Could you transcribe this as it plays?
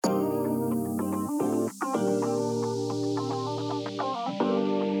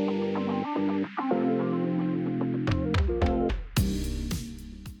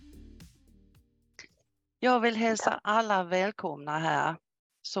Jag vill hälsa alla välkomna här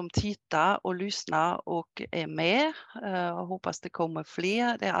som tittar och lyssnar och är med. Jag hoppas det kommer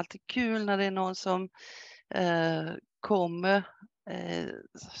fler. Det är alltid kul när det är någon som kommer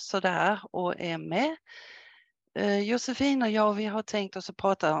sådär och är med. Josefin och jag, vi har tänkt oss att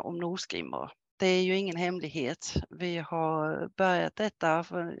prata om nosgrimmor. Det är ju ingen hemlighet. Vi har börjat detta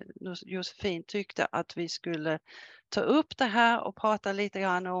för Josefin tyckte att vi skulle ta upp det här och prata lite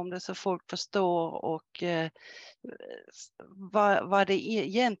grann om det så folk förstår och vad det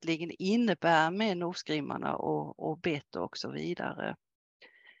egentligen innebär med nosgrimmarna och bett och så vidare.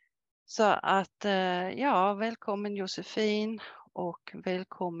 Så att ja, välkommen Josefin och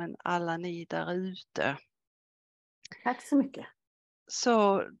välkommen alla ni där ute. Tack så mycket.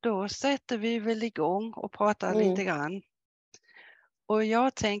 Så då sätter vi väl igång och pratar lite grann. Och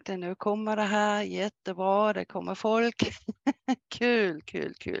jag tänkte nu kommer det här jättebra, det kommer folk. Kul,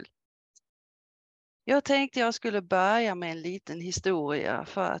 kul, kul. Jag tänkte jag skulle börja med en liten historia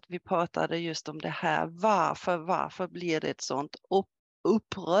för att vi pratade just om det här. Varför blir det ett sånt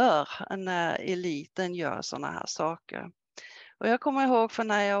upprör när eliten gör såna här saker? Och jag kommer ihåg för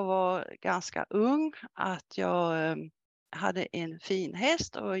när jag var ganska ung att jag hade en fin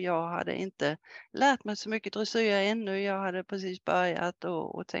häst och jag hade inte lärt mig så mycket dressyr ännu. Jag hade precis börjat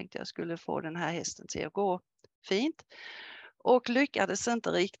och tänkte jag skulle få den här hästen till att gå fint. Och lyckades inte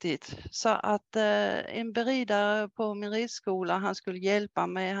riktigt. Så att en beridare på min ridskola, han skulle hjälpa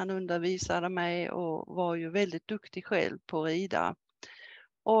mig, han undervisade mig och var ju väldigt duktig själv på att rida.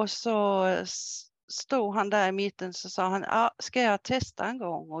 Och så stod han där i mitten så sa han, ska jag testa en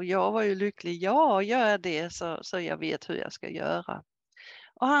gång? Och jag var ju lycklig, ja gör det så jag vet hur jag ska göra.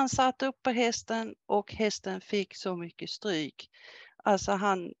 Och han satt upp på hästen och hästen fick så mycket stryk. Alltså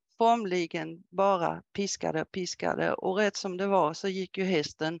han formligen bara piskade och rätt som det var så gick ju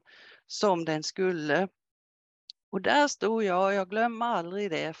hästen som den skulle. Och där stod jag och jag glömmer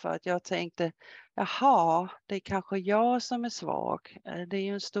aldrig det för att jag tänkte, jaha, det är kanske jag som är svag. Det är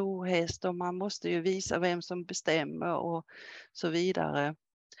ju en stor häst och man måste ju visa vem som bestämmer och så vidare.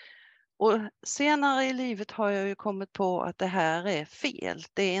 Och senare i livet har jag ju kommit på att det här är fel.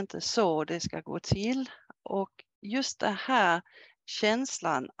 Det är inte så det ska gå till. Och just det här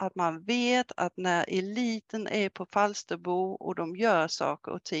känslan att man vet att när eliten är på Falsterbo och de gör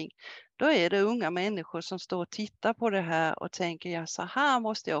saker och ting, då är det unga människor som står och tittar på det här och tänker, ja så här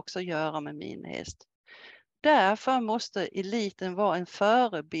måste jag också göra med min häst. Därför måste eliten vara en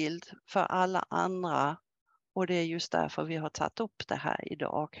förebild för alla andra och det är just därför vi har tagit upp det här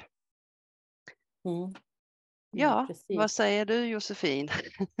idag. Ja, Precis. vad säger du Josefin?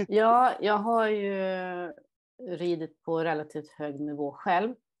 Ja, jag har ju ridit på relativt hög nivå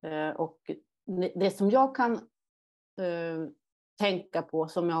själv. Och det som jag kan tänka på,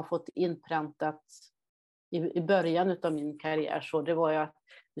 som jag har fått inpräntat i början av min karriär, så det var ju att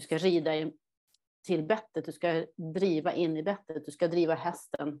du ska rida till bettet, du ska driva in i bettet, du ska driva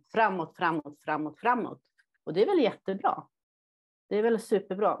hästen framåt. Och det är väl jättebra. Det är väl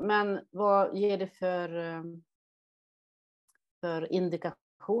superbra. Men vad ger det för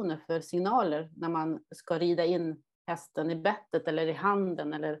indikationer, för signaler när man ska rida in hästen i bettet eller i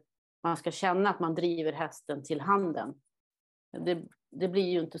handen, eller man ska känna att man driver hästen till handen? Det blir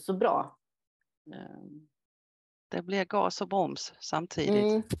ju inte så bra. Det blir gas och broms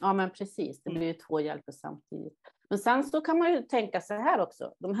samtidigt. Ja, men precis. Det blir ju två hjälper samtidigt. Men sen så kan man ju tänka så här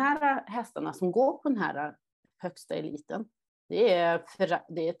också. De här hästarna som går på den här högsta eliten, det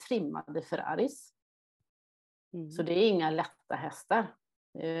är trimmade Ferraris. Så det är inga lätta hästar.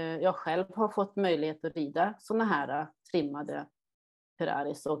 Jag själv har fått möjlighet att rida såna här trimmade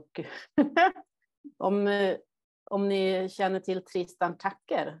Ferraris. Och om ni känner till Tristan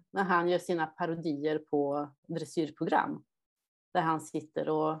Tacker, när han gör sina parodier på dressyrprogram, där han sitter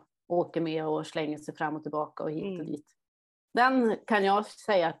och åker med och slänger sig fram och tillbaka och hit och dit. Den kan jag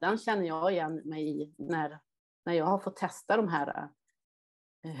säga att den känner jag igen mig i när jag har fått testa de här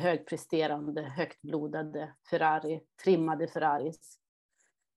högpresterande, högtblodade trimmade Ferraris.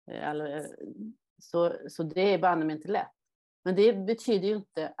 Så det är bara inte lätt. Men det betyder ju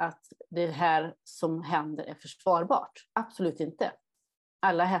inte att det här som händer är försvarbart. Absolut inte.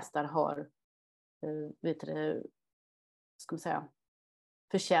 Alla hästar har,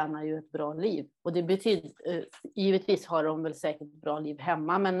 förtjänar ju ett bra liv. Och det betyder, givetvis har de väl säkert ett bra liv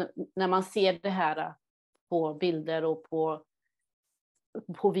hemma. Men när man ser det här på bilder och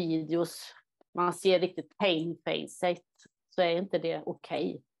på videos, man ser riktigt pain-facet, så är inte det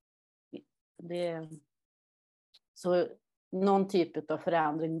okej. Så någon typ av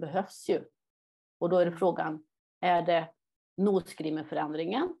förändring behövs ju. Och då är det frågan, är det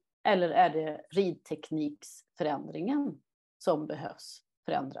nosgrimmerförändringen Eller är det ridtekniksförändringen som behövs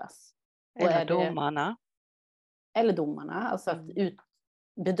förändras? Och Eller är det, domarna. eller domarna, alltså att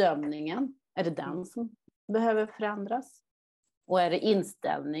bedömningen, är det den som behöver förändras? Och är det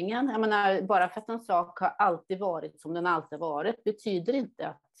inställningen? Jag menar, bara för att en sak har alltid varit som den alltid varit betyder inte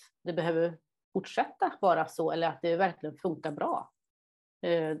att det behöver fortsätta vara så eller att det verkligen funkar bra.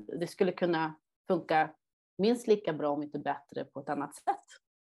 Det skulle kunna funka minst lika bra om inte bättre på ett annat sätt.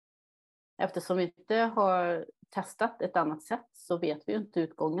 Eftersom vi inte har testat ett annat sätt så vet vi ju inte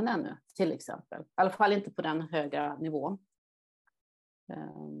utgången ännu, till exempel. I alla fall inte på den höga nivån.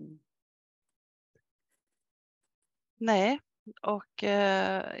 Nej, och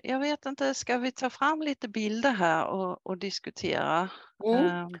jag vet inte, ska vi ta fram lite bilder här och diskutera?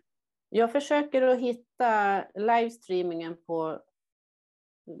 Jag försöker att hitta livestreamingen på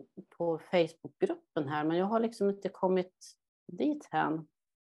Facebookgruppen här, men jag har liksom inte kommit dit än.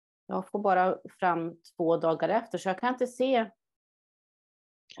 Jag får bara fram 2 dagar efter, så jag kan inte se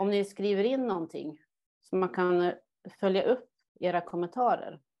om ni skriver in någonting så man kan följa upp era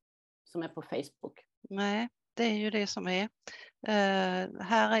kommentarer som är på Facebook. Nej, det är ju det som är.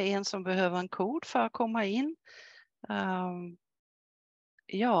 Här är en som behöver en kod för att komma in.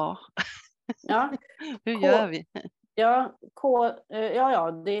 Ja, hur gör vi? Ja,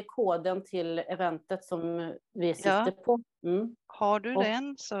 det är koden till eventet som vi sitter på. Har du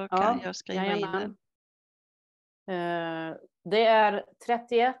den så kan jag skriva in den. Det är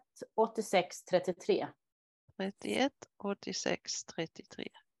 31 86 33. 31 86 33.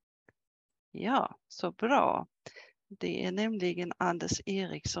 Ja, så bra. Det är nämligen Anders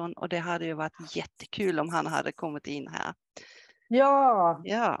Eriksson och det hade ju varit jättekul om han hade kommit in här.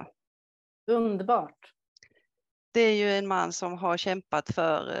 Ja. Underbart. Det är ju en man som har kämpat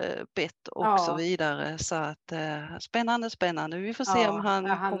för bett och så vidare. Så att spännande. Vi får se om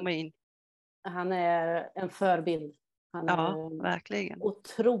han kommer in. Han är en förebild. Han är verkligen.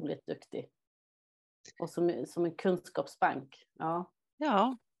 Otroligt duktig. Och som en kunskapsbank. Ja.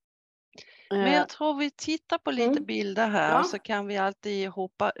 Men jag tror vi tittar på lite bilder här så kan vi alltid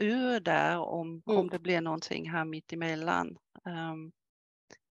hoppa ur där om det blir någonting här mitt emellan.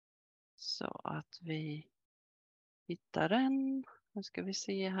 Så att vi hittar den. Nu ska vi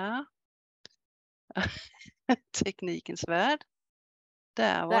se här. Teknikens värld.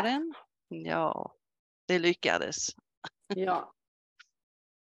 Där var den. Ja, det lyckades.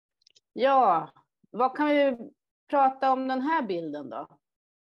 Ja, vad kan vi prata om den här bilden då?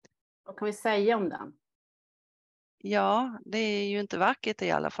 Vad kan vi säga om den? Ja, det är ju inte vackert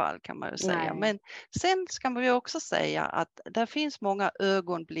i alla fall kan man ju säga. Men sen ska vi också säga att det finns många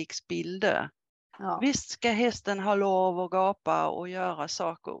ögonblicksbilder. Visst ska hästen ha lov att gapa och göra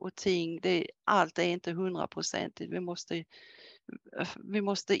saker och ting. Allt är inte 100%. Vi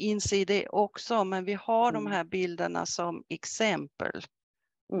måste inse det också. Men vi har de här bilderna som exempel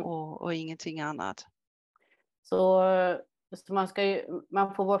och ingenting annat. Så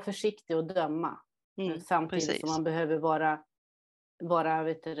man får vara försiktig och döma. Samtidigt som man behöver vara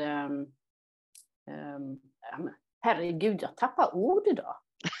vet du, herregud, jag tappar ord idag.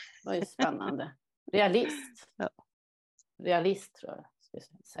 Det var ju spännande. Realist tror jag ska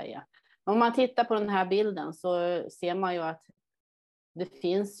säga. Om man tittar på den här bilden så ser man ju att det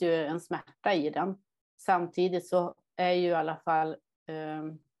finns ju en smärta i den. Samtidigt så är ju i alla fall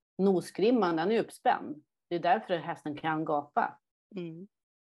nosgrimman, den är uppspänd. Det är därför hästen kan gapa.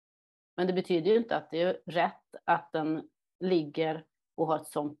 Men det betyder ju inte att det är rätt att den ligger och har ett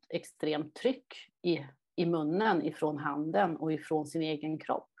sånt extremt tryck i munnen ifrån handen och ifrån sin egen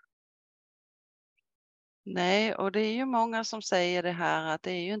kropp. Nej, och det är ju många som säger det här att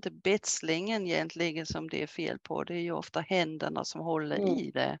det är ju inte betslingen egentligen som det är fel på. Det är ju ofta händerna som håller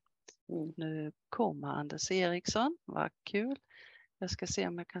i det. Nu kommer Anders Eriksson, vad kul. Jag ska se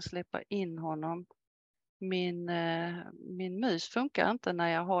om jag kan släppa in honom. Min mus funkar inte när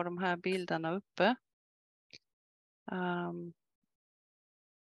jag har de här bilderna uppe.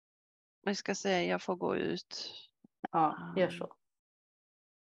 Vi ska se, jag får gå ut. Ja, gör så.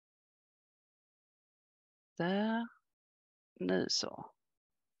 Där. Nu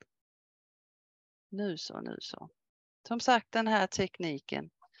så. Som sagt, den här tekniken.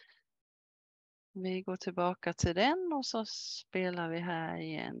 Vi går tillbaka till den och så spelar vi här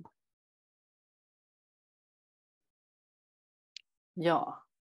igen. Ja.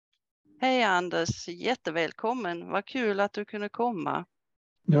 Hej Anders, jättevälkommen. Vad kul att du kunde komma.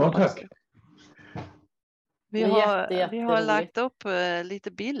 Ja, tack. Vi har lagt upp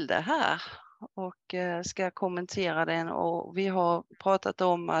lite bilder här och ska kommentera den och vi har pratat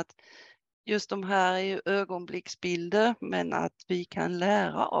om att just de här är ju ögonblicksbilder, men att vi kan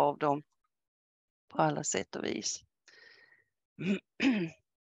lära av dem på alla sätt och vis.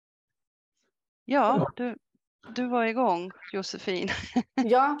 Ja, du var igång, Josefin.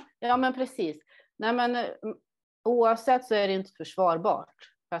 Ja, men precis. Nej, men oavsett så är det inte försvarbart.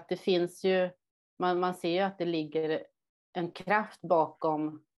 För att det finns ju, man ser ju att det ligger en kraft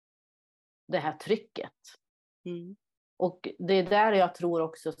bakom det här trycket. Mm. Och det är där jag tror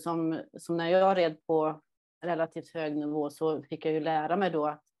också, som när jag red på relativt hög nivå, så fick jag ju lära mig då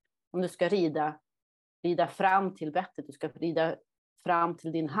att om du ska rida fram till bettet, du ska rida fram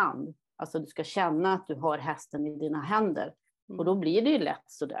till din hand. Alltså du ska känna att du har hästen i dina händer. Och då blir det ju lätt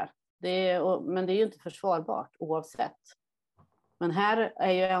sådär. Men det är ju inte försvarbart oavsett. Men här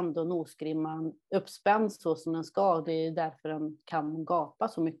är ju ändå nosgrimman uppspänd så som den ska. Det är därför den kan gapa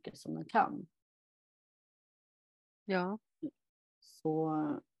så mycket som den kan. Ja.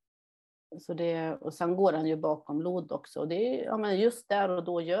 Så det, och sen går den ju bakom lod också. Och det, ja, men just där och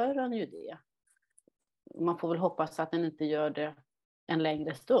då gör den ju det. Man får väl hoppas att den inte gör det en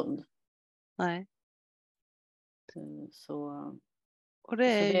längre stund. Nej. Och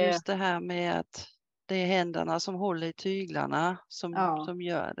det så är just det här med att det är händerna som håller i tyglarna som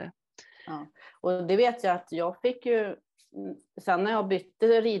gör det. Ja. Och det vet jag att jag fick ju, sen när jag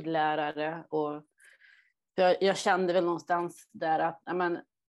bytte ridlärare, och jag kände väl någonstans där att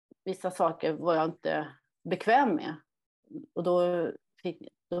vissa saker var jag inte bekväm med. Och då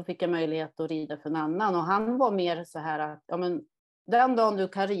fick jag möjlighet att rida för en annan. Och han var mer så här att den dagen du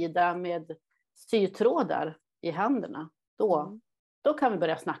kan rida med sytrådar i händerna, då kan vi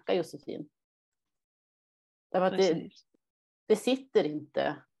börja snacka, Josefin. Därför att det sitter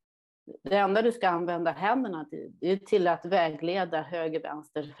inte. Det enda du ska använda händerna till, det är till att vägleda höger,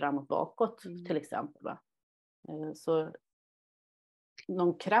 vänster, framåt, bakåt till exempel. Va? Så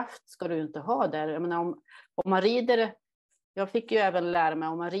någon kraft ska du inte ha där. Jag menar, om man rider, jag fick ju även lära mig,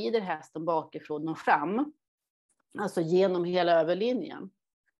 om man rider hästen bakifrån och fram, alltså genom hela överlinjen,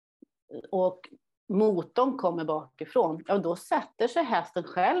 och motorn kommer bakifrån, då sätter sig hästen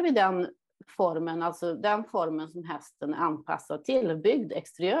själv i den formen, alltså den formen som hästen är anpassad till, byggd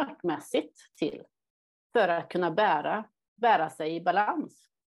exteriört mässigt till, för att kunna bära sig i balans.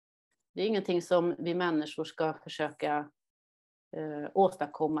 Det är ingenting som vi människor ska försöka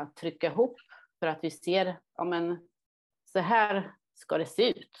åstadkomma, trycka ihop, för att vi ser, så här ska det se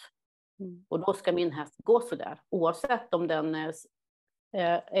ut. Och då ska min häst gå så där, oavsett om den är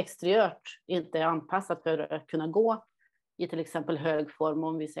exteriört inte är anpassad för att kunna gå i till exempel hög form.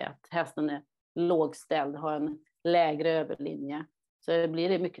 Om vi säger att hästen är lågställd, har en lägre överlinje, så blir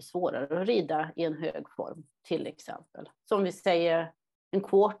det mycket svårare att rida i en hög form till exempel. Som vi säger en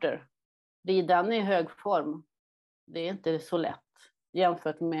quarter, ridan i hög form, det är inte så lätt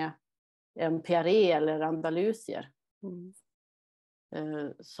jämfört med en piaré eller andalusier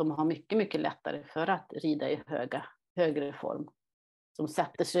som har mycket, mycket lättare för att rida i högre form, som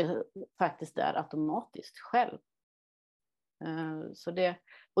sätter sig faktiskt där automatiskt själv.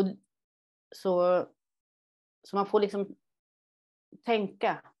 Så man får liksom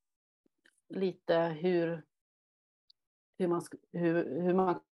tänka lite hur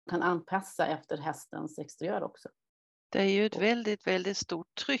man kan anpassa efter hästens exteriör också. Det är ju ett väldigt, väldigt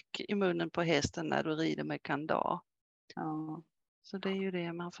stort tryck i munnen på hästen när du rider med kandar. Ja. Så det är ju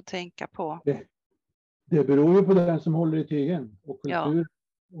det man får tänka på. Det beror ju på den som håller i tygen och kultur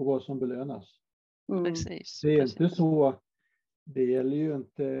och vad som belönas. Precis. Det är inte så, det gäller ju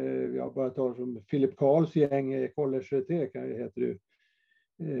inte, jag bara tar som Philip Karls gäng, Kollersreté heter det ju.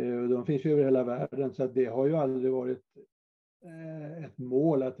 De finns ju över hela världen, så att det har ju aldrig varit ett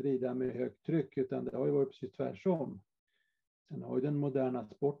mål att rida med högt tryck, utan det har ju varit precis tvärtom. Sen har ju den moderna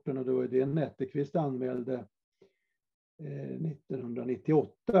sporten, och då är det Netterqvist anmälde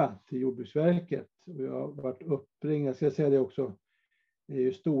 1998 till Jordbruksverket, och jag har varit uppringd, jag ska säga det också, det är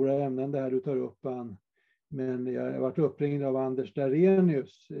ju stora ämnen det här du tar upp, men jag har varit uppringd av Anders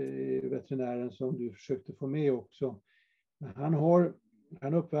Darenius, veterinären som du försökte få med också. Men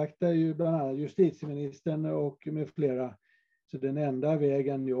han uppvaktar ju bland annat justitieministern och med flera, så den enda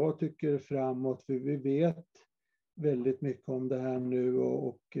vägen jag tycker framåt, för vi vet väldigt mycket om det här nu,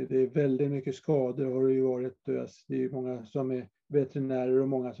 och det är väldigt mycket skador har det ju varit. Det är ju många som är veterinärer och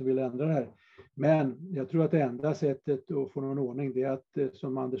många som vill ändra det här. Men jag tror att det enda sättet att få någon ordning, det är att,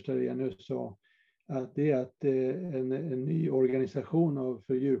 som Anders Darenius sa, att det är att en ny organisation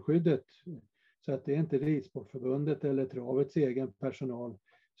för djurskyddet. Så att det är inte Ridsportförbundet eller travets egen personal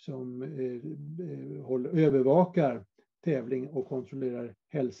som övervakar tävling och kontrollerar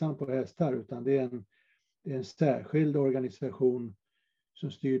hälsan på hästar, utan det är en särskild organisation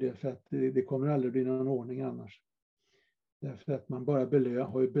som styr det, för att det kommer aldrig bli någon ordning annars. Därför att man bara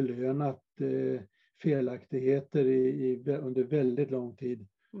har ju belönat felaktigheter under väldigt lång tid.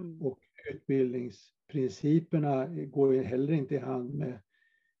 Och utbildningsprinciperna går ju heller inte i hand med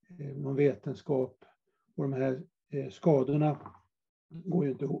någon vetenskap. Och de här skadorna går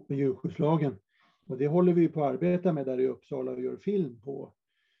ju inte ihop med djurskyddslagen. Och det håller vi på att arbeta med där i Uppsala och gör film på.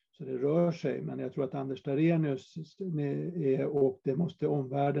 Så det rör sig, men jag tror att Anders Darenius och det måste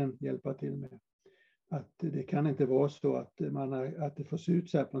omvärlden hjälpa till med. Att det kan inte vara så att det får se ut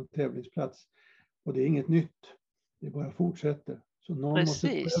så här på en tävlingsplats. Och det är inget nytt, det bara fortsätter. Så någon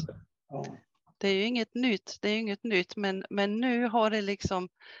Precis. måste ja. Det är ju inget nytt, men nu har det liksom,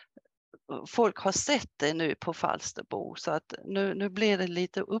 folk har sett det nu på Falsterbo, så att nu blir det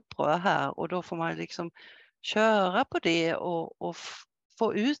lite upprör här, och då får man liksom köra på det och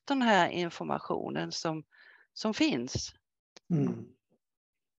få ut den här informationen som finns.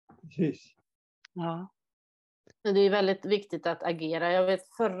 Precis. Ja. Det är väldigt viktigt att agera. Jag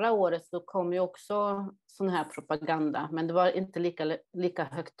vet förra året så kom ju också sån här propaganda, men det var inte lika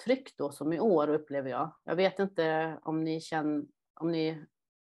högt tryck då som i år, upplever jag. Jag vet inte om ni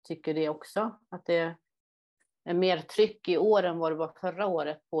tycker det också, att det är mer tryck i år än vad det var förra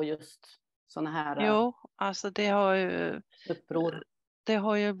året på just såna här. Jo, alltså det har ju uppror. Det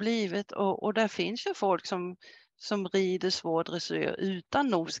har ju blivit, och där finns ju folk som rider svår dressyr utan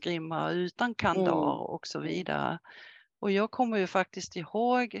nosgrimma, utan kandar och så vidare. Och jag kommer ju faktiskt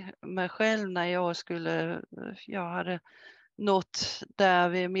ihåg mig själv när jag hade nått där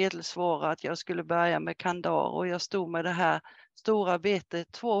vid medelsvåra att jag skulle börja med kandar, och jag stod med det här stora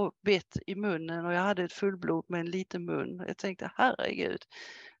betet, 2 bet i munnen, och jag hade ett fullblod med en liten mun. Jag tänkte, herregud,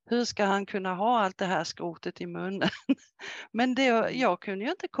 hur ska han kunna ha allt det här skrotet i munnen? Men jag kunde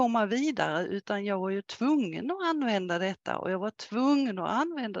ju inte komma vidare, utan jag var ju tvungen att använda detta, och jag var tvungen att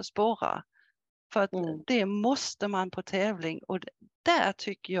använda sporrar. För att det måste man på tävling, och där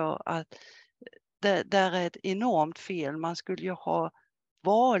tycker jag att det är ett enormt fel. Man skulle ju ha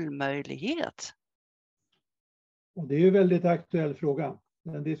valmöjlighet. Och det är ju en väldigt aktuell fråga.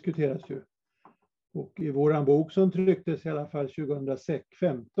 Den diskuteras ju. Och i våran bok som trycktes i alla fall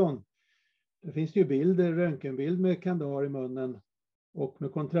 2015, där finns det ju bilder, röntgenbild med kandar i munnen och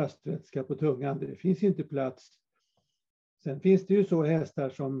med kontrastvätska på tungan. Det finns inte plats. Sen finns det ju så hästar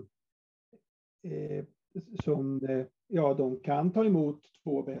som de kan ta emot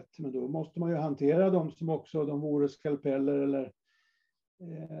 2 bet, men då måste man ju hantera dem som också de vore skalpeller eller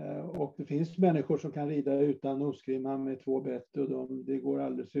och det finns människor som kan rida utan nosgrimma med 2 bet, och det går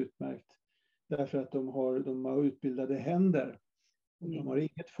alldeles utmärkt därför att de har utbildade händer. Och de har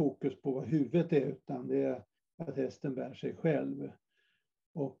inget fokus på vad huvudet är, utan det är att hästen bär sig själv.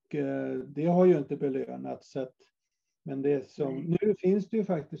 Och det har ju inte belönats. Men nu finns det ju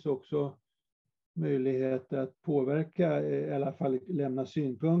faktiskt också möjlighet att påverka, i alla fall lämna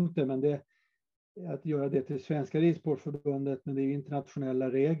synpunkter, men att göra det till Svenska ridsportförbundet, men det är ju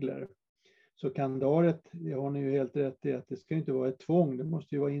internationella regler. Så kandaret, det har ni ju helt rätt i, att det ska inte vara ett tvång, det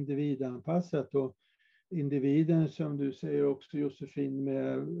måste ju vara individanpassat, och individen, som du säger också Josefin,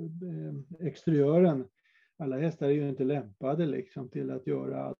 med exteriören, alla hästar är ju inte lämpade liksom till att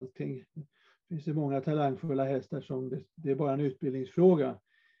göra allting. Det finns ju många talangfulla hästar som det är bara en utbildningsfråga,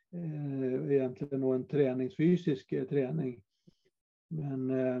 egentligen nog en fysisk träning. Men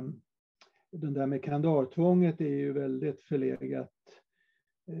den där med kandartvånget är ju väldigt förlegat,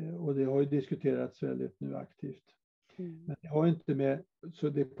 och det har ju diskuterats väldigt nu aktivt. Men det har inte med, så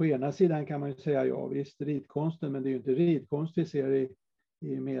det på ena sidan kan man ju säga, ja visst, ridkonsten, men det är ju inte ridkonst vi ser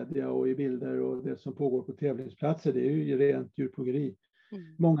i media och i bilder, och det som pågår på tävlingsplatser, det är ju rent djurplågeri.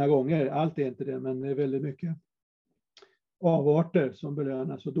 Många gånger, allt är inte det, men det är väldigt mycket avarter som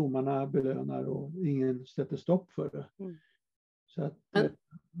belönas, och domarna belönar och ingen sätter stopp för det. Så att,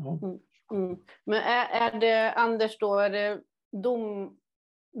 ja. Men är det, Anders, då är det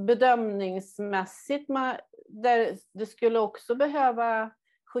bedömningsmässigt där det skulle också behöva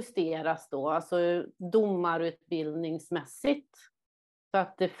justeras då, alltså domarutbildningsmässigt, så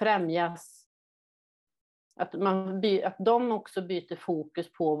att det främjas, att de också byter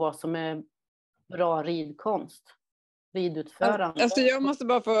fokus på vad som är bra ridutförande. Alltså jag måste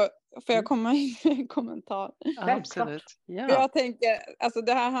bara får jag komma in med en kommentar? Absolut. Ja. För jag tänker, alltså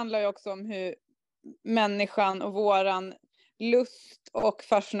det här handlar ju också om hur människan och våran lust och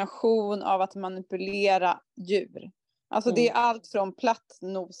fascination av att manipulera djur. Alltså det är allt från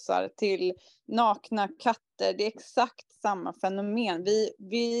plattnosar till nakna katter. Det är exakt samma fenomen.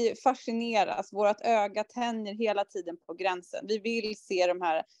 Vi fascineras. Vårt öga tänjer hela tiden på gränsen. Vi vill se de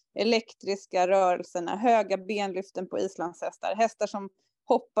här elektriska rörelserna. Höga benlyften på islandshästar. Hästar som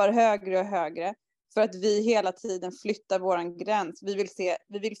hoppar högre och högre. För att vi hela tiden flyttar våran gräns.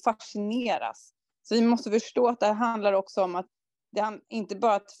 Vi vill fascineras. Så vi måste förstå att det handlar också om att det inte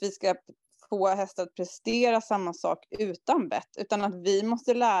bara att vi ska få hästar att prestera samma sak utan bett, utan att vi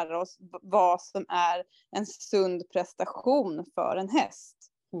måste lära oss vad som är en sund prestation för en häst.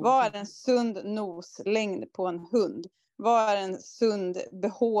 Vad är en sund noslängd på en hund? Vad är en sund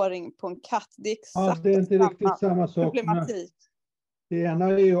behåring på en katt? Det är exakt det är inte riktigt samma sak. problematik. Det ena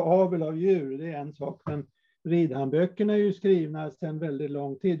är ju avel av djur, det är en sak, men ridhandböckerna är ju skrivna sedan väldigt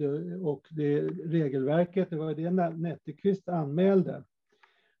lång tid och det regelverket, det var det Netteqvist anmälde.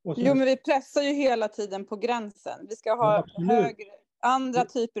 Sen, men vi pressar ju hela tiden på gränsen. Vi ska ha andra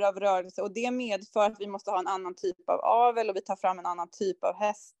typer av rörelse och det medför att vi måste ha en annan typ av avel och vi tar fram en annan typ av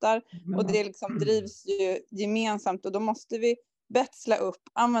hästar och det liksom drivs ju gemensamt och då måste vi betsla upp,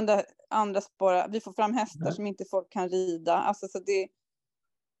 använda andra spår. Vi får fram hästar som inte folk kan rida. Alltså, så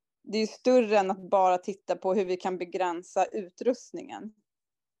det är större än att bara titta på hur vi kan begränsa utrustningen.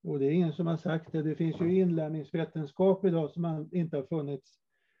 Och det är ingen som har sagt det. Det finns ju inlärningsvetenskap idag som inte har funnits.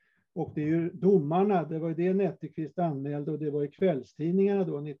 Och det är ju domarna, det var ju det Netteqvist anmälde och det var i kvällstidningarna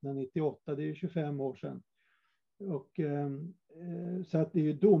då 1998, det är ju 25 år sedan. Och, så att det är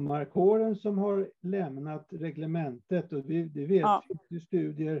ju domarkåren som har lämnat reglementet och det vet vi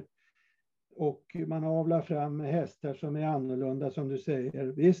studier. Och man avlar fram hästar som är annorlunda som du säger,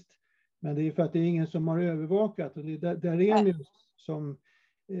 visst. Men det är för att det är ingen som har övervakat. Och det är Darenius som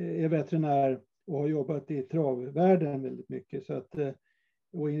är veterinär och har jobbat i travvärlden väldigt mycket. Så att,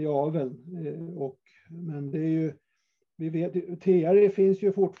 och i aveln. Men det är ju, vi vet, TR finns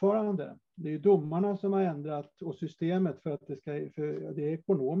ju fortfarande. Det är ju domarna som har ändrat och systemet för att för det är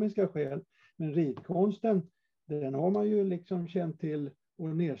ekonomiska skäl. Men ridkonsten, den har man ju liksom känt till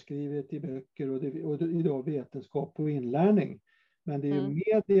och nedskrivet i böcker och idag vetenskap och inlärning. Men det är ju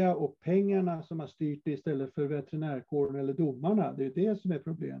media och pengarna som har styrt det istället för veterinärkåren eller domarna. Det är det som är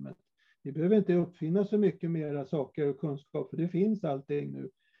problemet. Vi behöver inte uppfinna så mycket mera saker och kunskap, för det finns allting nu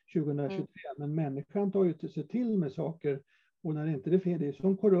 2023. Men människan tar ju inte sig till med saker. Och när inte det finns, det är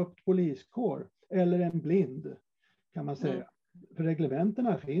som korrupt poliskår eller en blind kan man säga. För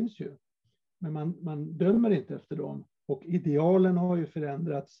reglementerna finns ju. Men man dömer inte efter dem. Och idealen har ju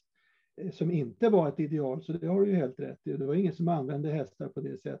förändrats som inte var ett ideal, så det har du ju helt rätt i. Det var ingen som använde hästar på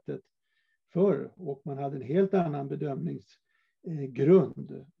det sättet förr och man hade en helt annan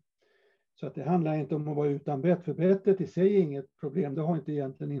bedömningsgrund. Så att det handlar inte om att vara utan bett, för bettet i sig är inget problem. Det har inte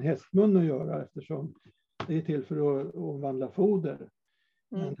egentligen i en hästmun att göra eftersom det är till för att omvandla foder.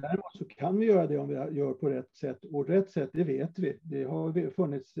 Men däremot så kan vi göra det om vi gör på rätt sätt. Och rätt sätt, det vet vi. Det har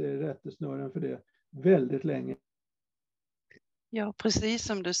funnits rättesnören för det väldigt länge. Ja, precis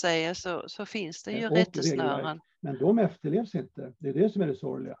som du säger så finns det ju rättesnören. Men de efterlevs inte. Det är det som är det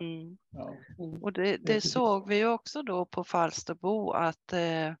sorgliga. Ja. Och det såg vi också då på Falsterbo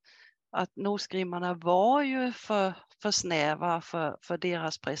att nosgrimmarna var ju för snäva för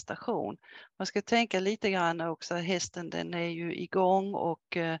deras prestation. Man ska tänka lite grann också, hästen den är ju igång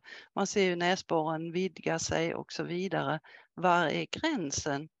och man ser ju näsborren vidga sig och så vidare. Var är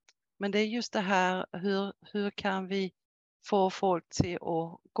gränsen? Men det är just det här, hur kan vi få folk till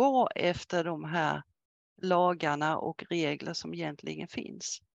att gå efter de här lagarna och regler som egentligen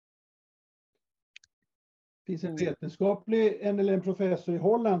finns. Det finns en vetenskaplig, en professor i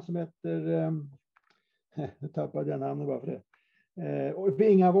Holland som heter, jag tappade den namnet bara för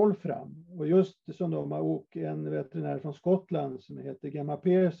det, Inga Wolfram. Och just som de har och en veterinär från Skottland som heter Gemma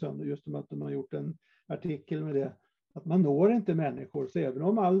Persson, just om att de har gjort en artikel med det. Att man når inte människor, så även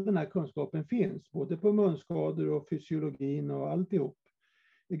om all den här kunskapen finns, både på munskador och fysiologin och alltihop,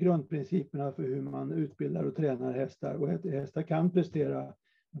 är grundprinciperna för hur man utbildar och tränar hästar. Och hästar kan prestera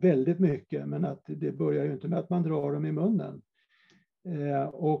väldigt mycket, men att det börjar ju inte med att man drar dem i munnen.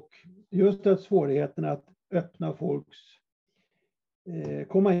 Och just att svårigheten att öppna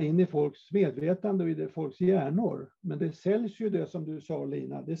komma in i folks medvetande och i folks hjärnor. Men det säljs ju det som du sa,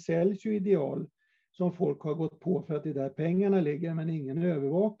 Lina, det säljs ju ideal som folk har gått på för att det är där pengarna ligger, men ingen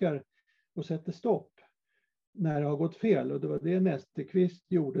övervakar och sätter stopp när det har gått fel. Och det var det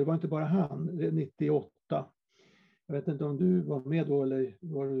Netteqvist gjorde, det var inte bara han, 98. Jag vet inte om du var med då,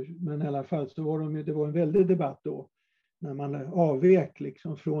 men i alla fall så var det var en väldig debatt då, när man avvek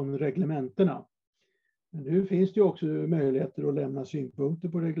liksom från reglementerna. Men nu finns det ju också möjligheter att lämna synpunkter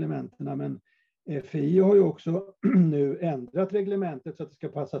på reglementerna, men FI har ju också nu ändrat reglementet så att det ska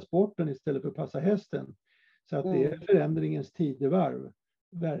passa sporten istället för att passa hästen. Så att det är förändringens tidevarv.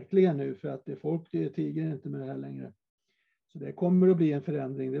 Verkligen nu, för att folk tiger inte med det här längre. Så det kommer att bli en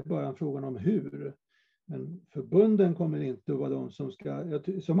förändring, det är bara en fråga om hur. Men förbunden kommer inte att vara de som ska,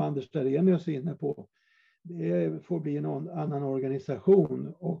 som Anders Darenius är inne på, det får bli en annan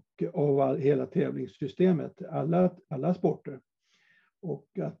organisation och av hela tävlingssystemet, alla sporter.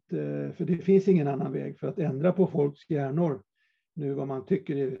 Och att, för det finns ingen annan väg för att ändra på folks hjärnor nu vad man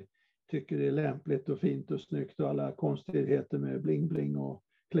tycker är lämpligt och fint och snyggt och alla konstigheter med bling bling och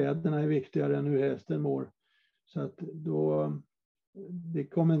kläderna är viktigare än hur hästen mår. Så att då, det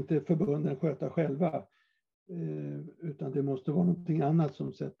kommer inte förbunden sköta själva, utan det måste vara någonting annat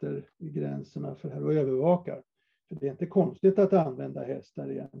som sätter gränserna för det här och övervakar. För det är inte konstigt att använda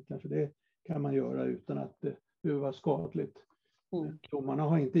hästar egentligen, för det kan man göra utan att det behöver vara skadligt. Domarna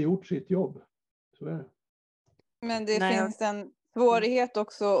har inte gjort sitt jobb, så är det. Men det finns en svårighet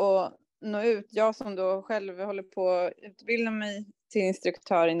också att nå ut. Jag som då själv håller på att utbilda mig till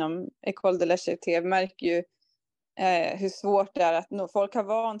instruktör inom École de la Charité märker ju hur svårt det är att nå. Folk har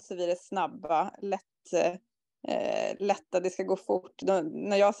vant sig vid det snabba, lätta, det ska gå fort.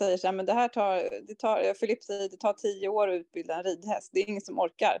 När jag säger så här, men Filip säger det tar 10 år att utbilda en ridhäst. Det är ingen som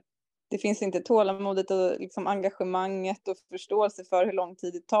orkar. Det finns inte tålamodet och liksom engagemanget och förståelse för hur lång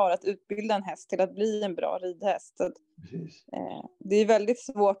tid det tar att utbilda en häst till att bli en bra ridhäst. Så det är väldigt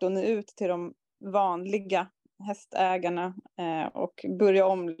svårt att nå ut till de vanliga hästägarna och börja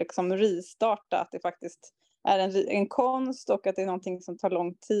om, liksom ristarta, att det faktiskt är en konst och att det är någonting som tar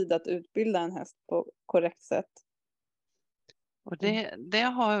lång tid att utbilda en häst på korrekt sätt. Och det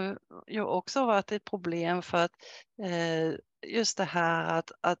har ju också varit ett problem, för att just det här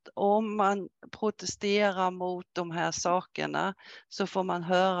att om man protesterar mot de här sakerna så får man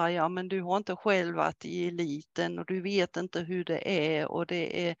höra, ja men du har inte själv varit i eliten och du vet inte hur det är, och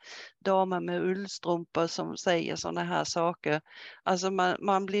det är damer med ullstrumpor som säger sådana här saker. Alltså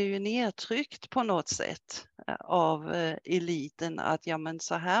man blir ju nedtryckt på något sätt av eliten, att ja men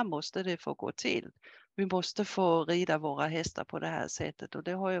så här måste det få gå till. Vi måste få rida våra hästar på det här sättet, och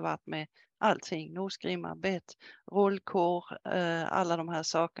det har ju varit med allting, nosgrimma, bett, rollkår, alla de här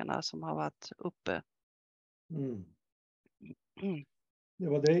sakerna som har varit uppe. Det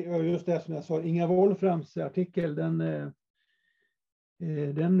var det, just det som jag sa, Inga Wolframs artikel,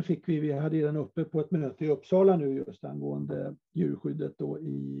 den fick vi hade den uppe på ett möte i Uppsala nu just angående djurskyddet då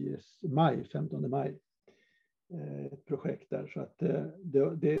i maj, 15 maj. Ett projekt där, så att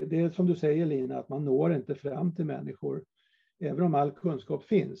det är som du säger Lina, att man når inte fram till människor. Även om all kunskap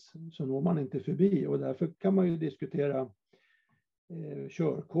finns så når man inte förbi, och därför kan man ju diskutera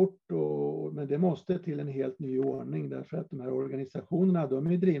körkort, men det måste till en helt ny ordning, därför att de här organisationerna, de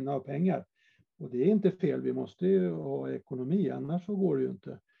är drivna av pengar, och det är inte fel, vi måste ju ha ekonomi, annars så går det ju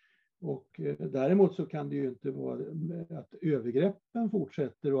inte. Och däremot så kan det ju inte vara att övergreppen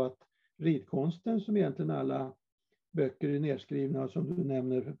fortsätter och att ridkonsten, som egentligen alla böcker är nedskrivna, som du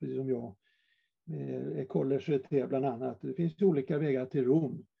nämner, precis som jag, École de la Charité bland annat. Det finns olika vägar till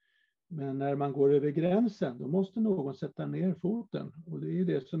Rom. Men när man går över gränsen, då måste någon sätta ner foten. Och det är ju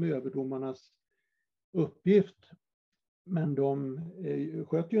det som är överdomarnas uppgift. Men de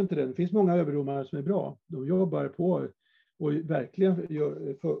sköter ju inte det. Det finns många överdomare som är bra. De jobbar på och verkligen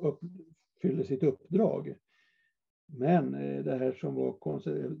fyller sitt uppdrag. Men det här som var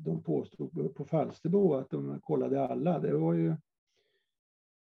de påstod på Falsterbo att de kollade alla,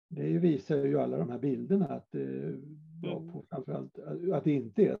 det visar ju alla de här bilderna att framförallt att det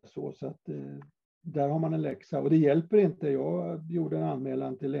inte är så. Så att där har man en läxa, och det hjälper inte. Jag gjorde en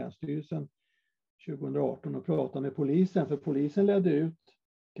anmälan till Länsstyrelsen 2018 och pratade med polisen, för polisen ledde ut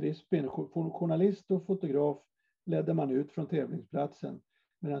Crispin, journalist och fotograf, ledde man ut från tävlingsplatsen,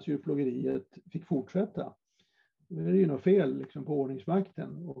 medan djurplågeriet fick fortsätta. Det är ju något fel liksom, på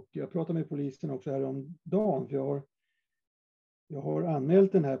ordningsmakten. Och jag pratade med polisen också här om dagen, för jag har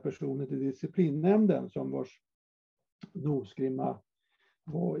anmält den här personen till disciplinnämnden som vars nosgrimma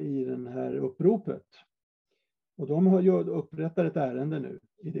var i den här uppropet. Och de har ju upprättat ett ärende nu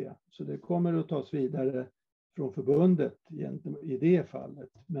i det. Så det kommer att tas vidare från förbundet i det fallet.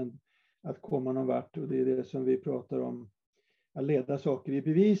 Men att komma någon vart, och det är det som vi pratar om, att leda saker i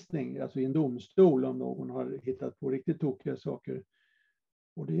bevisning, alltså i en domstol om någon har hittat på riktigt tokiga saker.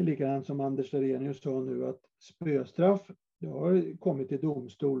 Och det är likadant som Anders Darenius sa nu, att spöstraff, det har kommit till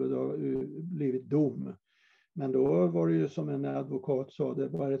domstol och det har blivit dom. Men då var det ju som en advokat sa, det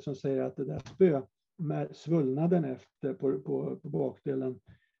var det som säger att det där med svullnaden efter på bakdelen,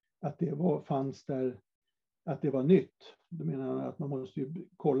 att det fanns där att det var nytt. Då menar han att man måste ju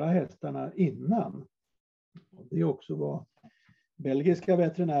kolla hästarna innan. Och det också var belgiska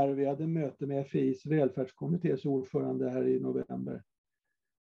veterinärer. Vi hade möte med FIs välfärdskommittés ordförande här i november.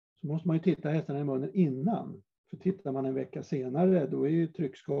 Så måste man ju titta hästarna i munnen innan. För tittar man en vecka senare, då är ju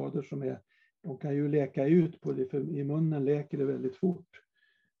tryckskador de kan ju läka ut på det, för i munnen läker det väldigt fort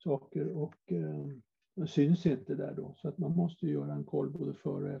saker och det syns inte där då. Så att man måste ju göra en koll både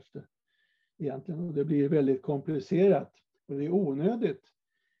före och efter egentligen. Och det blir väldigt komplicerat och det är onödigt.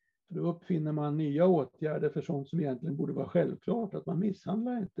 För då uppfinner man nya åtgärder för sånt som egentligen borde vara självklart. Att man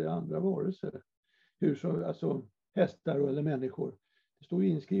misshandlar inte andra varelser. Alltså hästar eller människor. Det står ju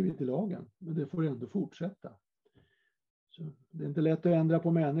inskrivet i lagen, men det får ändå fortsätta. Så det är inte lätt att ändra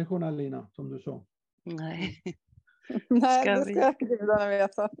på människorna, Lina, som du sa. Nej. Nej, det ska gudarna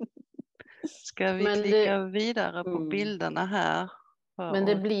veta. Ska vi klicka vidare på bilderna här? Men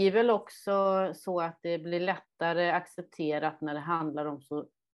det blir väl också så att det blir lättare accepterat när det handlar om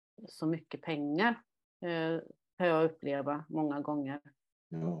så mycket pengar. Kan jag uppleva många gånger.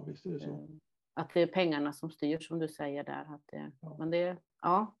 Ja, visst är det så. Att det är pengarna som styr, som du säger där.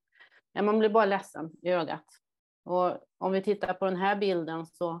 Men man blir bara ledsen i ögat. Och om vi tittar på den här bilden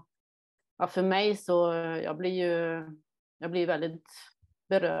så, för mig så, jag blir väldigt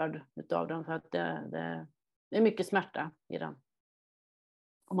berörd utav den, för att det är mycket smärta i den.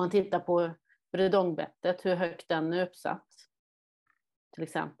 Om man tittar på bredongbettet, hur högt den är uppsatt, till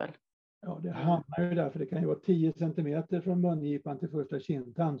exempel. Ja, det hamnar ju där, för det kan ju vara 10 centimeter från mungipan till första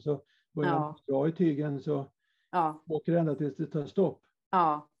kindtand, så börjar man dra i tygen så åker det ända tills det tar stopp.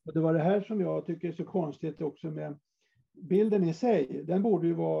 Ja. Och det var det här som jag tycker är så konstigt också med bilden i sig. Den borde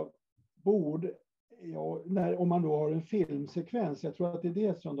ju vara om man då har en filmsekvens. Jag tror att det är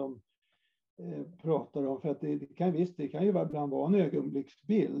det som de pratar om. För att det kan ju ibland vara en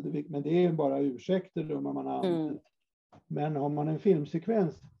ögonblicksbild. Men det är bara ursäkter då man använder. Men har man en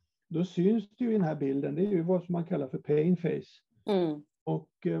filmsekvens, då syns det ju i den här bilden. Det är ju vad som man kallar för pain face.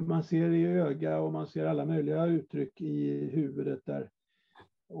 Och man ser i öga och man ser alla möjliga uttryck i huvudet där.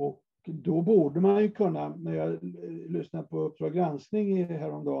 Och då borde man ju kunna, när jag lyssnade på Uppdrag granskning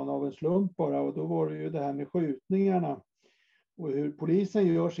häromdagen av en slump bara, och då var det ju det här med skjutningarna och hur polisen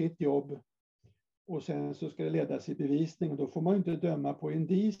gör sitt jobb och sen så ska det ledas i bevisning, och då får man ju inte döma på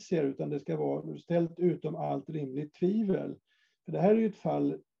indicier utan det ska vara ställt utom allt rimligt tvivel. För det här är ju ett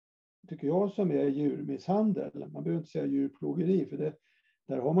fall, tycker jag, som är djurmisshandel. Man behöver inte säga djurplågeri, för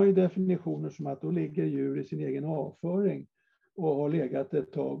där har man ju definitioner som att då ligger djur i sin egen avföring och har legat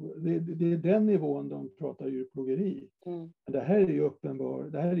ett tag. Det är den nivån de pratar djurplågeri. Men det här är ju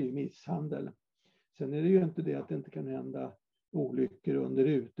det här är ju misshandel. Sen är det ju inte det att det inte kan hända olyckor under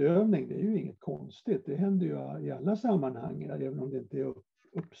utövning. Det är ju inget konstigt. Det händer ju i alla sammanhang, även om det inte är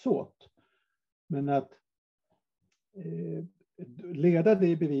uppsåt. Men att leda det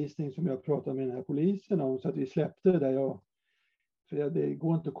i bevisning, som jag pratade med den här polisen om, så att vi släppte det där. För det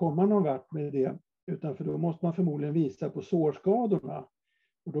går inte att komma någon vart med det. Utan för då måste man förmodligen visa på sårskadorna.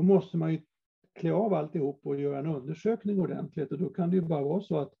 Och då måste man ju klä av alltihop och göra en undersökning ordentligt. Och då kan det ju bara vara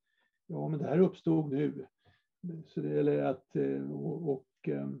så att men det här uppstod nu. Så det är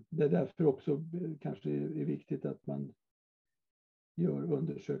därför också kanske är viktigt att man gör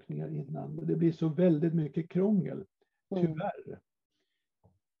undersökningar innan. Men det blir så väldigt mycket krångel, tyvärr.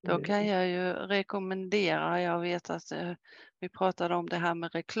 Då kan jag ju rekommendera, jag vet att vi pratade om det här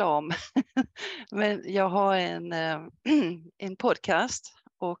med reklam, men jag har en podcast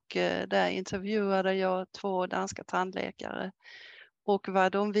och där intervjuade jag 2 danska tandläkare. Och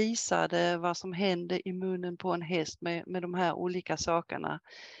vad de visade, vad som hände i munnen på en häst med de här olika sakerna,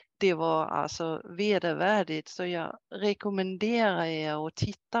 det var alltså vedervärdigt. Så jag rekommenderar er att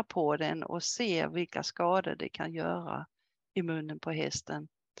titta på den och se vilka skador det kan göra i munnen på hästen.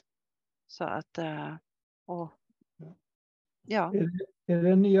 Så att, ja. Är det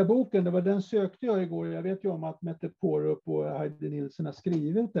den nya boken? Det var den sökte jag igår. Jag vet ju om att Mette Pårup och Heidi Nilsson har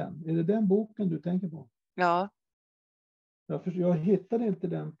skrivit den. Är det den boken du tänker på? Ja. Jag hittade inte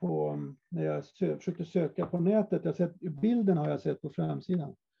den när jag försökte söka på nätet. Bilden har jag sett på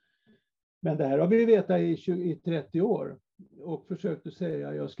framsidan. Men det här har vi vetat i 30 år. Och försökte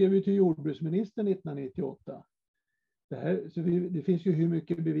säga, jag skrev ju till jordbruksministern 1998. Det finns ju hur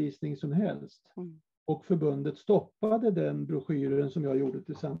mycket bevisning som helst. Och förbundet stoppade den broschyren som jag gjorde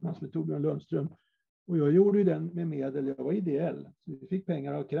tillsammans med Torbjörn Lundström. Och jag gjorde ju den med medel, jag var ideell. Så vi fick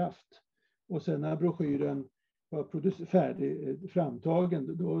pengar av kraft. Och sen när broschyren var färdig,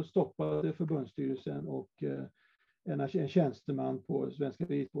 framtagen, då stoppade förbundsstyrelsen och en tjänsteman på Svenska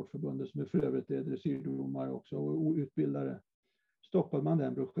Ridsportförbundet, som är för övrigt är dressyrdomare också och utbildare, stoppade man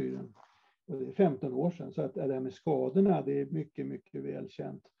den broschyren. Och det är 15 år sedan, så att det här med skadorna, det är mycket, mycket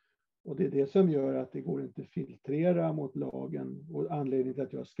välkänt. Och det är det som gör att det går inte filtrera mot lagen, och anledningen till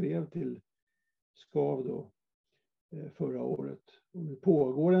att jag skrev till SKAV då förra året. Och nu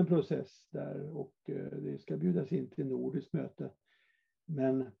pågår en process där, och det ska bjudas in till nordiskt möte.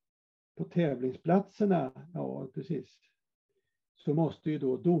 Men på tävlingsplatserna, ja precis, så måste ju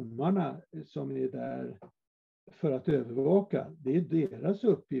då domarna som är där för att övervaka, det är deras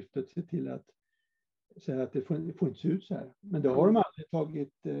uppgift att se till att säga att det får inte se ut så här. Men det har de aldrig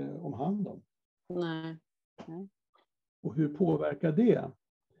tagit om hand om. Nej. Och hur påverkar det?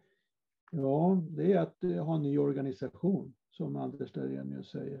 Ja, det är att ha en ny organisation, som Anders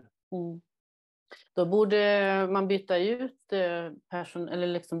Darenius säger. Då borde man byta ut eller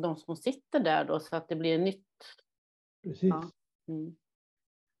liksom de som sitter där då, så att det blir nytt. Precis. Ja.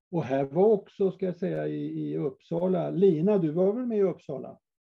 Och här var också, ska jag säga, i Uppsala. Lina, du var väl med i Uppsala?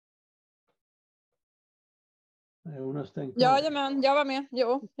 Nej, hon har stängt av. Jajamän, jag var med.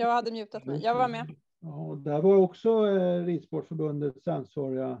 Jo, jag hade mutat mig. Jag var med. Ja, och där var också Ridsportförbundets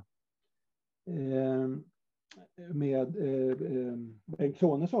ansvariga med Bengt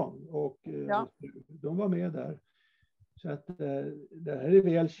Sonesson, och de var med där. Så att det här är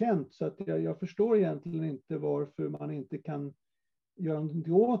väl känt, så att jag förstår egentligen inte varför man inte kan göra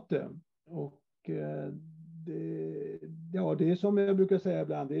någonting åt det. Och det är som jag brukar säga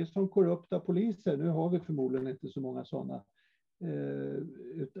ibland, det är som korrupta poliser. Nu har vi förmodligen inte så många sådana.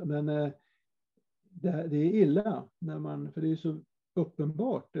 Men det är illa när man, för det är så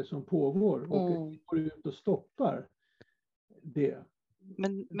uppenbart det som pågår, och går ut och stoppar det.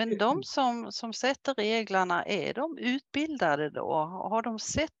 Men de som sätter reglerna, är de utbildade då? Har de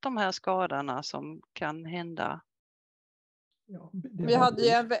sett de här skadorna som kan hända? Ja, vi hade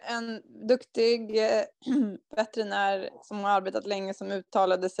ju en duktig veterinär som har arbetat länge som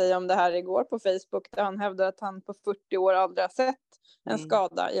uttalade sig om det här igår på Facebook, där han hävdar att han på 40 år aldrig har sett en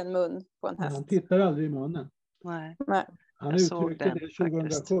skada i en mun på en häst. Han tittar aldrig i munnen. Nej. Han uttryckte det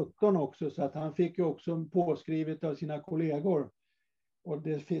 2017 också, så att han fick ju också påskrivet av sina kollegor. Och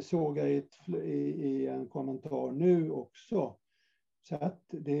det såg jag i en kommentar nu också. Så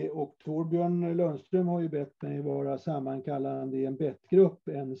att och Torbjörn Lundström har ju bett mig vara sammankallande i en bettgrupp,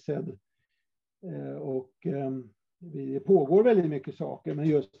 NSED. Och det pågår väldigt mycket saker, men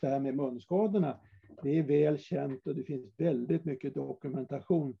just det här med munskadorna, det är väl känt och det finns väldigt mycket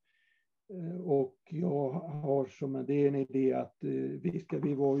dokumentation. Och jag har det är en idé att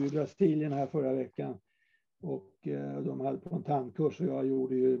vi var ju i Brasilien här förra veckan, och de hade på en tandkurs, och jag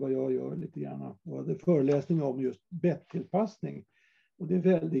gjorde ju vad jag gör lite grann. Och hade föreläsning om just bettillpassning. Och det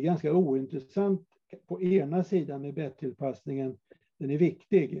är ganska ointressant på ena sidan med bettillpassningen. Den är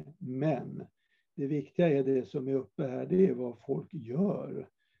viktig, men det viktiga är det som är uppe här, det är vad folk gör.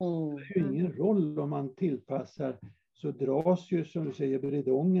 Det är ju ingen roll om man tillpassar, så dras ju, som du säger,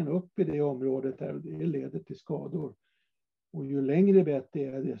 bridongen upp i det området där, och det leder till skador. Och ju längre bett det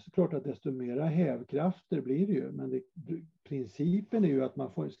är så klart att desto mera hävkrafter blir det ju. Men principen är ju att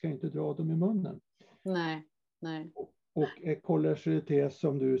man ska inte dra dem i munnen. Nej. Och ekolateralitet,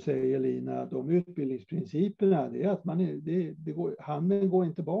 som du säger Lina, de utbildningsprinciperna, det är att handen går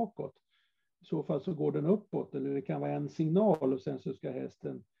inte bakåt. I så fall så går den uppåt, eller det kan vara en signal och sen så ska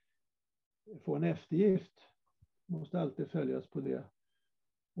hästen få en eftergift. Måste alltid följas på det.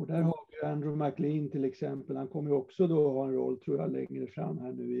 Och där har vi Andrew McLean till exempel. Han kommer också då ha en roll, tror jag, längre fram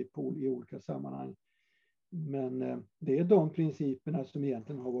här nu i olika sammanhang. Men det är de principerna som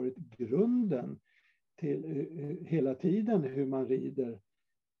egentligen har varit grunden till hela tiden hur man rider.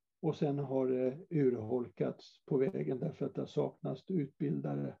 Och sen har det urholkats på vägen därför att det har saknats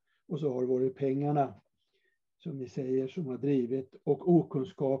utbildare. Och så har det varit pengarna, som ni säger, som har drivit, och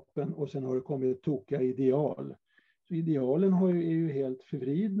okunskapen, och sen har det kommit tokiga ideal. Så idealen är ju helt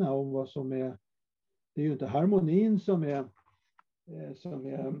förvridna om vad som är. Det är ju inte harmonin som är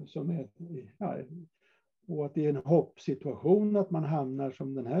och att det är en hoppsituation att man hamnar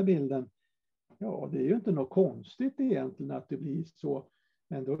som den här bilden. Ja, det är ju inte något konstigt egentligen att det blir så.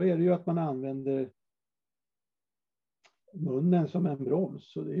 Men då är det ju att man använder munnen som en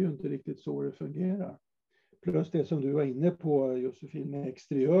broms, så det är ju inte riktigt så det fungerar. Plus det som du var inne på, Josefin, med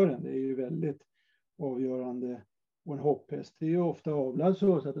exteriören, det är ju väldigt avgörande. Och en hopphäst är ju ofta avlad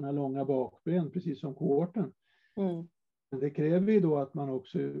så att den har långa bakben, precis som kohorten. Men det kräver ju då att man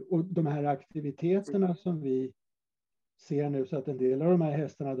också, och de här aktiviteterna som vi ser nu, så att en del av de här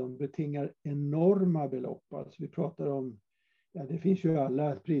hästarna, de betingar enorma belopp. Alltså vi pratar om, det finns ju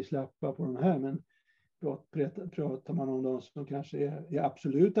alla prislappar på de här, men pratar man om de som kanske är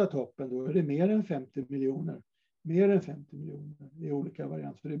absoluta toppen, då är det mer än 50 miljoner mer än 50 miljoner i olika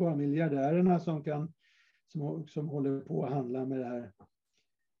varianter. För det är bara miljardärerna som håller på att handla med det här.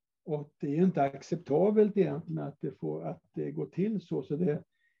 Och det är inte acceptabelt egentligen att det går till så. Så det är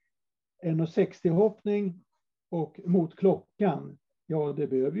 1,60 hoppning och mot klockan. Ja, det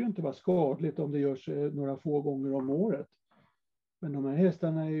behöver ju inte vara skadligt om det görs några få gånger om året. Men de här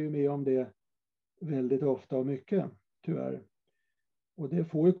hästarna är ju med om det väldigt ofta och mycket, tyvärr. Och det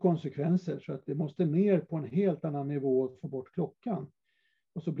får ju konsekvenser, så att det måste ner på en helt annan nivå att få bort klockan.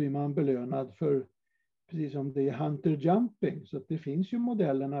 Och så blir man belönad för, precis som det är hunter jumping. Så att det finns ju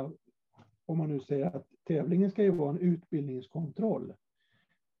modellerna, om man nu säger att tävlingen ska ju vara en utbildningskontroll.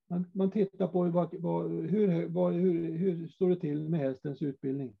 Man tittar på hur står det till med hästens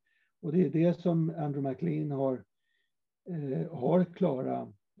utbildning. Och det är det som Andrew McLean har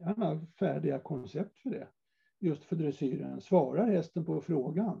klara, han har färdiga koncept för det. Just för dressyren. Svarar hästen på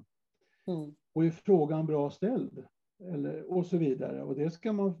frågan? Och är frågan bra ställd? Och så vidare. Och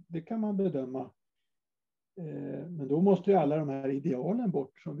det kan man bedöma. Men då måste ju alla de här idealen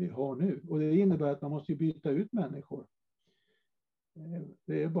bort som vi har nu. Och det innebär att man måste byta ut människor.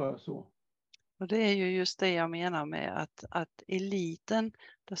 Det är bara så. Och det är ju just det jag menar med att eliten,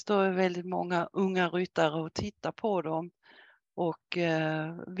 där står väldigt många unga ryttare och tittar på dem och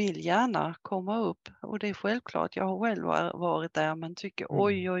vill gärna komma upp. Och det är självklart, jag har själv varit där, men tycker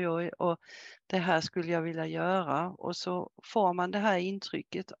oj och det här skulle jag vilja göra. Och så får man det här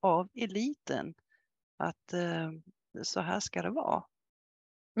intrycket av eliten att så här ska det vara.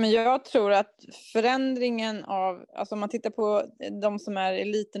 Men jag tror att förändringen av, alltså om man tittar på de som är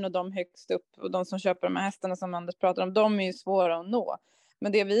eliten och de högst upp och de som köper de här hästarna som Anders pratar om, de är ju svåra att nå.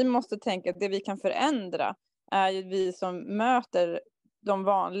 Men det vi måste tänka, det vi kan förändra är ju vi som möter de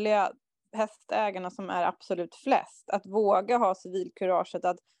vanliga hästägarna som är absolut flest. Att våga ha civilkuraget,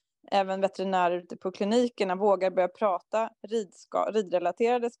 att även veterinärer ute på klinikerna vågar börja prata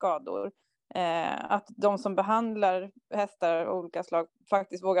ridrelaterade skador. Att de som behandlar hästar av olika slag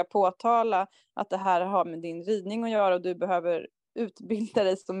faktiskt vågar påtala att det här har med din ridning att göra och du behöver utbilda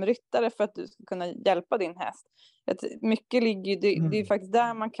dig som ryttare för att du ska kunna hjälpa din häst. Mycket ligger det är faktiskt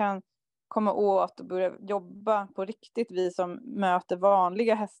där man kan komma åt och börja jobba på riktigt, vi som möter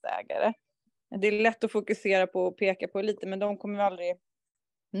vanliga hästägare. Det är lätt att fokusera på och peka på lite, men de kommer vi aldrig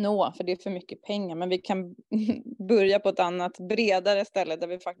nå för det är för mycket pengar. Men vi kan börja på ett annat bredare ställe där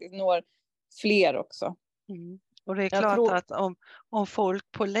vi faktiskt når fler också. Och det är klart att om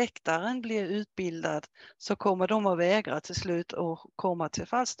folk på läktaren blir utbildad så kommer de att vägra till slut att komma till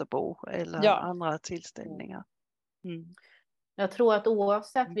Falsterbo eller andra tillställningar. Jag tror att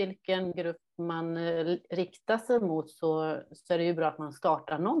oavsett vilken grupp man riktar sig mot så är det ju bra att man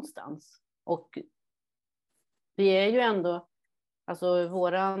startar någonstans. Och vi är ju ändå, alltså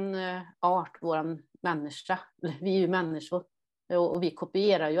våran art, våran människa, vi är ju människor. Och vi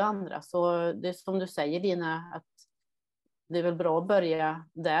kopierar ju andra. Så det är som du säger, Lina, att det är väl bra att börja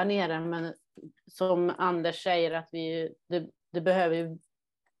där nere. Men som Anders säger, att det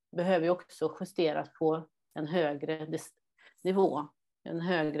behöver ju också justeras på en högre nivå. En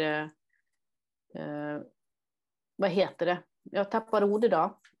högre, vad heter det? Jag tappar ord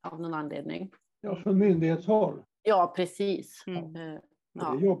idag av någon anledning. Ja, från myndighetshåll. Ja, precis.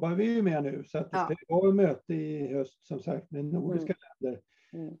 Ja. Det jobbar vi ju med nu, så att det var ett möte i höst som sagt med nordiska länder.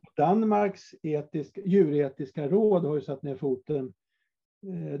 Danmarks djuretiska råd har ju satt ner foten,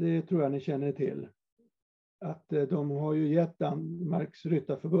 det tror jag ni känner till. Att de har ju gett Danmarks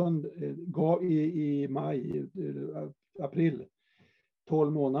ryttarförbund i april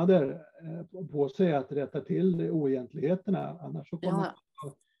 12 månader på sig att rätta till oegentligheterna. Annars så kommer man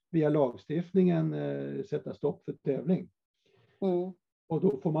via lagstiftningen sätta stopp för tävling. Och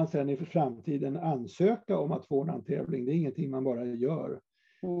då får man sen i framtiden ansöka om att få en tävling. Det är ingenting man bara gör.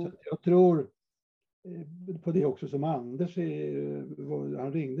 Så jag tror på det också som Anders,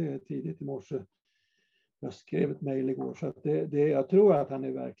 han ringde tidigt i morse. Jag skrev ett mejl igår. Så att jag tror att han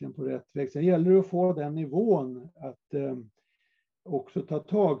är verkligen på rätt väg. Sen gäller det att få den nivån att också ta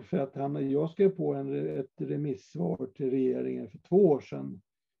tag. För att jag skrev på ett remissvar till regeringen för 2 år sedan.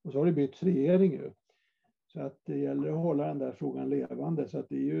 Och så har det bytts regering ju. Så att det gäller att hålla den där frågan levande. Så att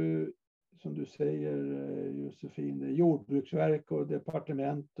det är ju, som du säger Josefin, det är jordbruksverk och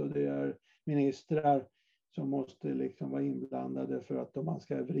departement och det är ministrar som måste liksom vara inblandade för att man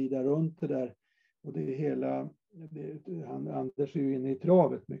ska vrida runt det där. Och det är Anders är ju inne i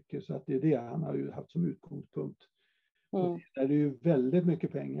travet mycket, så att det är det han har ju haft som utgångspunkt. Och det är ju väldigt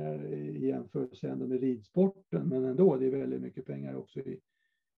mycket pengar i jämförelse med ridsporten, men ändå det är väldigt mycket pengar också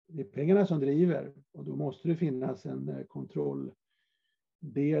det är pengarna som driver, och då måste det finnas en kontrolldel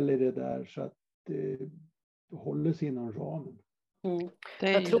i det där, så att håller sig inom ramen. Det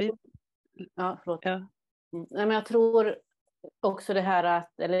är Jag ju tror... lite... Ja, förlåt. Ja. Nej, men jag tror också det här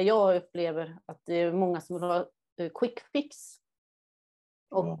att, eller jag upplever att det är många som vill ha quick fix.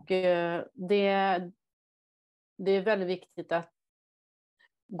 Och det är väldigt viktigt att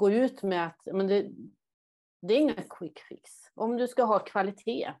gå ut med att men det är inga quick fix. Om du ska ha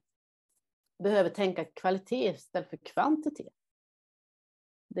kvalitet, behöver tänka kvalitet istället för kvantitet.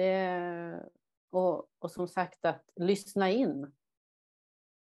 Och som sagt att lyssna in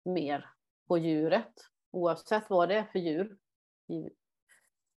mer på djuret, oavsett vad det är för djur.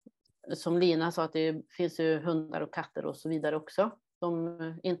 Som Lina sa, att det finns ju hundar och katter och så vidare också.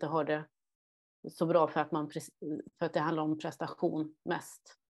 De inte har det så bra för att det handlar om prestation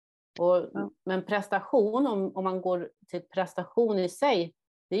mest. Men prestation, om man går till prestation i sig,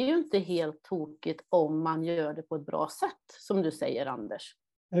 det är ju inte helt tokigt om man gör det på ett bra sätt, som du säger, Anders.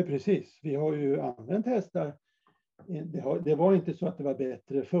 Nej, precis. Vi har ju använt hästar. Det var inte så att det var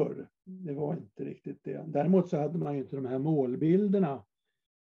bättre förr. Det var inte riktigt det. Däremot så hade man ju inte de här målbilderna.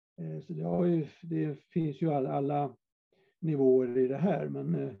 Så det finns ju alla nivåer i det här.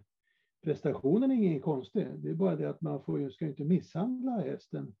 Men prestationen är inget konstigt. Det är bara det att man ska inte misshandla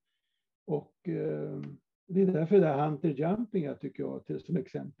hästen. Och det är därför det här hunter jumping, jag tycker som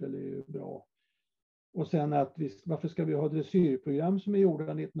exempel är bra. Och sen varför ska vi ha dressyrprogram som är gjorda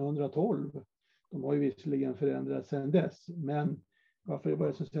 1912? De har ju visserligen förändrats sedan dess. Men varför är det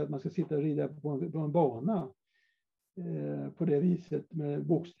bara så att man ska sitta och rida på en bana på det viset med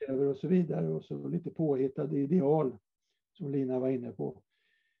bokstäver och så vidare. Och så lite påhittade ideal som Lina var inne på.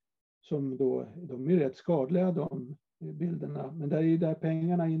 Som då, de är rätt skadliga de bilderna. Men där är ju där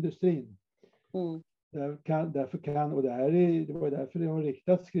pengarna i industrin. Det var därför det har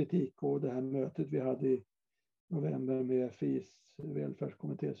riktats kritik och det här mötet vi hade i november med FIs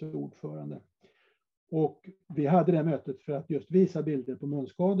välfärdskommittés ordförande. Och vi hade det mötet för att just visa bilder på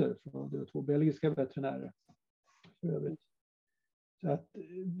munskador från 2 belgiska veterinärer. För övrigt. Så att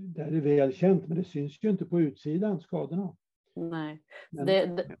det är väl känt, men det syns ju inte på utsidan, skadorna. Nej,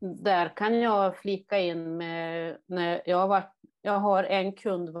 där kan jag flika in med, när jag har en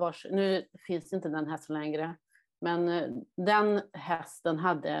kund nu finns inte den hästen längre, men den hästen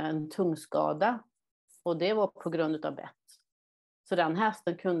hade en tungskada och det var på grund av bett. Så den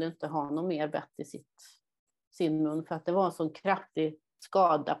hästen kunde inte ha någon mer bett i sin mun för att det var en sån kraftig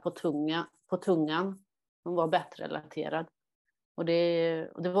skada på tungan som var bettrelaterad. Och det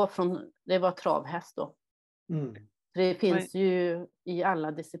var travhäst då. Det finns ju i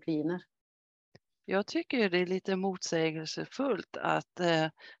alla discipliner. Jag tycker det är lite motsägelsefullt att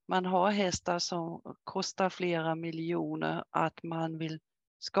man har hästar som kostar flera miljoner, att man vill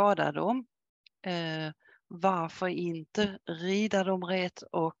skada dem. Varför inte rida dem rätt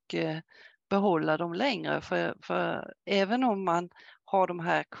och behålla dem längre? För även om man har de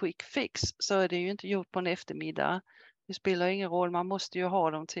här quick fix så är det ju inte gjort på en eftermiddag. Det spelar ingen roll, man måste ju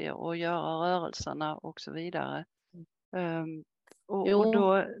ha dem till att göra rörelserna och så vidare. Och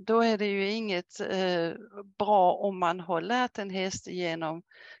då är det ju inget bra om man har lärt en häst genom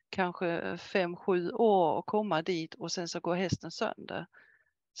kanske 5-7 år och komma dit och sen så går hästen sönder.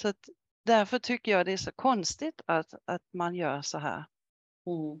 Så att därför tycker jag det är så konstigt att man gör så här.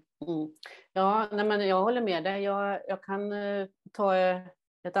 Ja, men jag håller med dig. Jag kan ta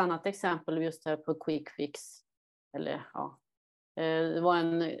ett annat exempel just här på quick fix. Det var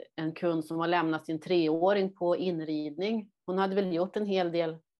en kund som har lämnat sin 3-åring på inridning. Hon hade väl gjort en hel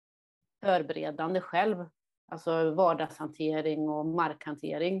del förberedande själv. Alltså vardagshantering och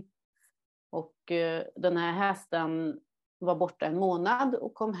markhantering. Och den här hästen var borta en månad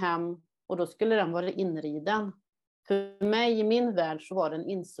och kom hem. Och då skulle den vara inriden. För mig i min värld så var den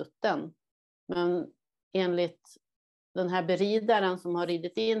insutten. Men enligt den här beridaren som har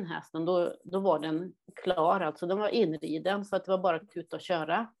ridit in hästen, då var den klar. Alltså den var inriden så att det var bara att kuta och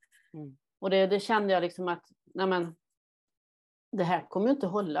köra. Och det kände jag liksom att det här kommer inte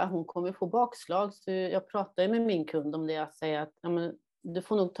hålla. Hon kommer få bakslag. Så jag pratade med min kund om det. Att säga att du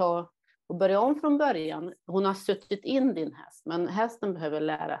får nog ta och börja om från början. Hon har suttit in din häst. Men hästen behöver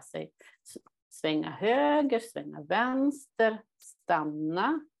lära sig svänga höger, svänga vänster,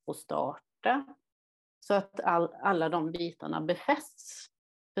 stanna och starta. Så att alla de bitarna befästs.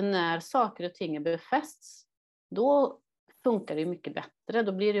 För när saker och ting befästs, då funkar det mycket bättre.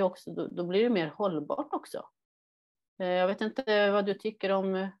 Då blir det mer hållbart också. Jag vet inte vad du tycker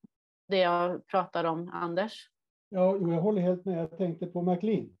om det jag pratar om, Anders? Ja, jag håller helt med. Jag tänkte på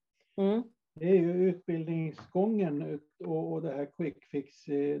McLean. Det är ju utbildningsgången och det här quick fix.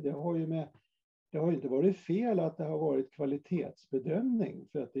 Det har ju inte varit fel att det har varit kvalitetsbedömning.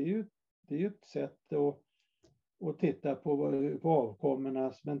 För att det är ju ett sätt och titta på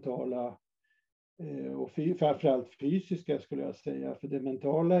avkommornas mentala och framförallt fysiska skulle jag säga. För det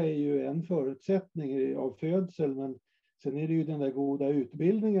mentala är ju en förutsättning av födsel, men sen är det ju den där goda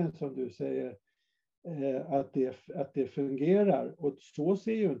utbildningen som du säger, att det fungerar. Och så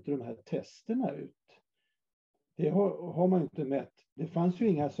ser ju inte de här testerna ut. Det har man inte mätt. Det fanns ju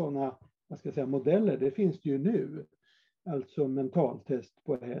inga sådana, vad ska jag säga, modeller. Det finns det ju nu. Alltså mentaltest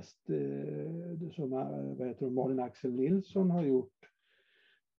på häst som Malin Axel Nilsson har gjort.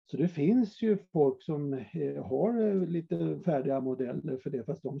 Så det finns ju folk som har lite färdiga modeller för det,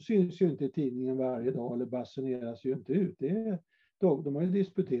 fast de syns ju inte i tidningen varje dag eller basuneras ju inte ut. De har ju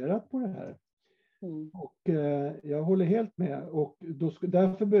disputerat på det här. Och jag håller helt med. Och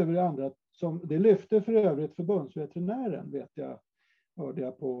därför behöver det andra, som det lyfte för övrigt förbundsveterinären, vet jag, hörde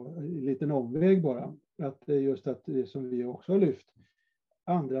jag på en liten omväg bara, att just att det som vi också har lyft,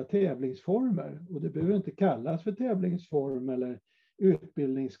 andra tävlingsformer. Och det behöver inte kallas för tävlingsform eller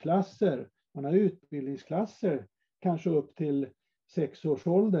utbildningsklasser. Man har utbildningsklasser kanske upp till 6 års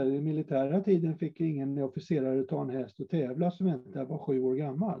ålder. I militära tiden fick ingen officerare ta en häst och tävla som inte var 7 år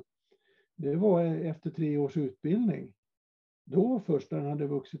gammal. Det var efter 3 års utbildning. Då först när han hade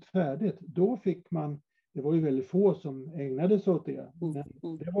vuxit färdigt, då fick man, det var ju väldigt få som ägnade sig åt det, men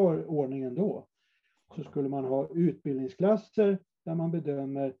det var ordningen då. Så skulle man ha utbildningsklasser där man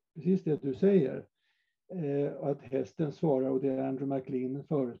bedömer precis det du säger, att hästen svarar, och det Andrew McLean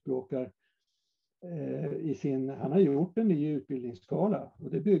förespråkar han har gjort en ny utbildningsskala, och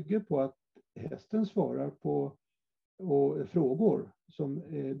det bygger på att hästen svarar på frågor som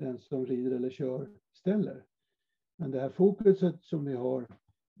den som rider eller kör ställer. Men det här fokuset som vi har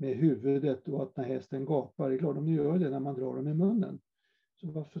med huvudet och att när hästen gapar, det är klart de gör det när man drar dem i munnen.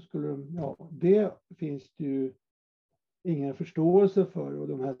 Så varför skulle det finns det ju ingen förståelse för, och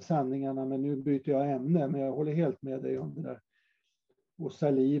de här sanningarna, men nu byter jag ämne, men jag håller helt med dig om det där. Och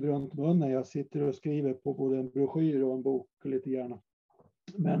saliv runt munnen, jag sitter och skriver på både en broschyr och en bok lite grann.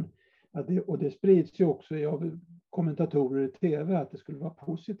 Men och det sprids ju också av kommentatorer i tv att det skulle vara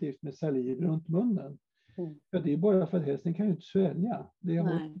positivt med saliv runt munnen. Ja, det är bara för att hästen kan ju inte svälja. Det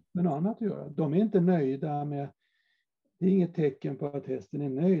har med något annat att göra. De är inte nöjda med, det är inget tecken på att hästen är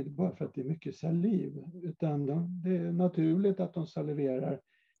nöjd bara för att det är mycket saliv. Utan det är naturligt att de saliverar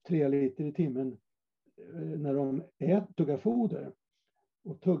 3 liter i timmen när de tuggar foder.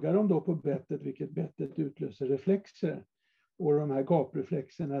 Och tuggar de då på bettet, vilket bettet utlöser reflexer. Och de här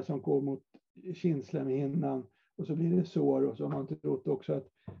gapreflexerna som går mot kindslemhinnan, och så blir det sår, och så har man trott också att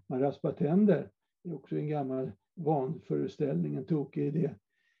man raspar tänder. Det är också en gammal vanföreställning, en tokig idé,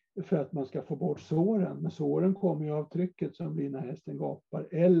 för att man ska få bort såren. Men såren kommer ju av trycket som blir när hästen gapar,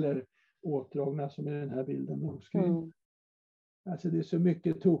 eller åtdragna som i den här bilden nosskriven. Alltså det är så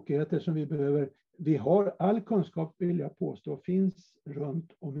mycket tokigheter som vi behöver. Vi har all kunskap, vill jag påstå, finns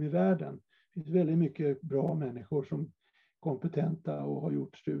runt om i världen. Det finns väldigt mycket bra människor som kompetenta och har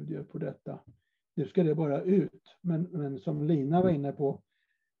gjort studier på detta. Nu ska det bara ut. Men som Lina var inne på,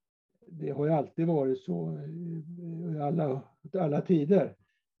 det har ju alltid varit så i alla tider.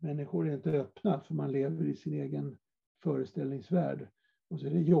 Människor är inte öppna, för man lever i sin egen föreställningsvärld. Och så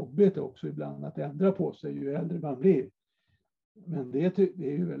är det jobbigt också ibland att ändra på sig ju äldre man blir. Men det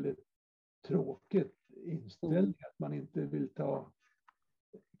är ju väldigt tråkigt inställning att man inte vill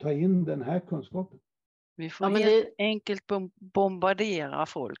ta in den här kunskapen. Vi får helt enkelt bombardera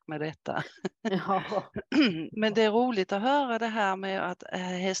folk med detta. Ja. Men det är roligt att höra det här med att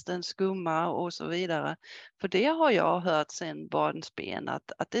hästen skummar och så vidare. För det har jag hört sedan barnsben,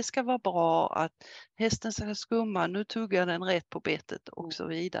 att det ska vara bra att hästen ska skumma, nu tuggar den rätt på bettet och så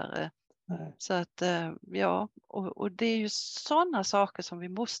vidare. Nej. Så att och det är ju sådana saker som vi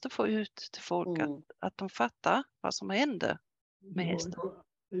måste få ut till folk, att de fattar vad som händer med hästen.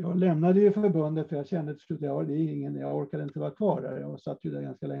 Jag lämnade ju förbundet för jag kände till slut att jag orkade inte vara kvar där. Jag satt ju där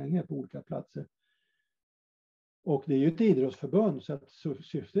ganska länge på olika platser. Och det är ju ett idrottsförbund, så att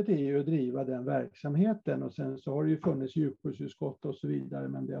syftet är ju att driva den verksamheten. Och sen så har det ju funnits djurskyddsutskott och så vidare,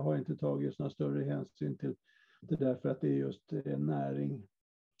 men det har inte tagits några större hänsyn till det, därför att det är just en näring.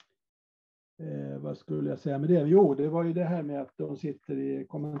 Vad skulle jag säga med det? Jo, det var ju det här med att de sitter i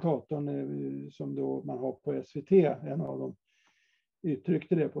kommentatorn som då man har på SVT, en av dem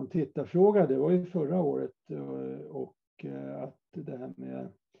uttryckte det på en tittarfråga, det var ju förra året, och att det här med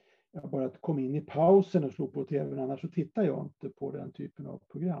jag bara kom in i pausen och slog på tvn, annars så tittar jag inte på den typen av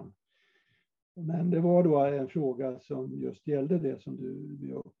program. Men det var då en fråga som just gällde det som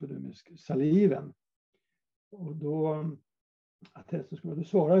vi var uppe med saliven. Och då att hästen skulle, då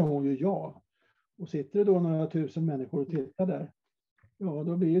svarar hon ju ja. Och sitter det då några tusen människor och tittar där, ja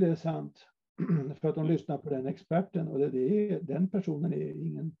då blir det sant. för att de lyssnar på den experten. Och den personen är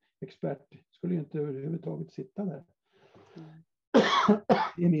ingen expert. Skulle ju inte överhuvudtaget sitta där.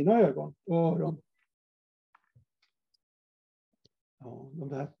 I mina ögon och öron. Ja,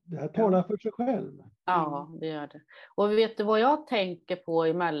 det här talar för sig själv. Ja, det gör det. Och vet du vad jag tänker på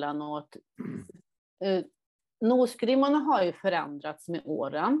emellanåt? Nosgrimmarna har ju förändrats med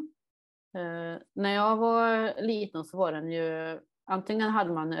åren. När jag var liten så var den ju, antingen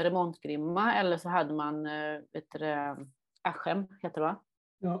hade man remontgrimma eller så hade man Aschem, heter det va?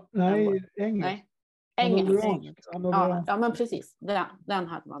 Ja, nej, engelsk. Nej. Engelsk. Ja, men precis. Den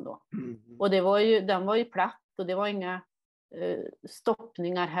hade man då. Och den var ju platt och det var inga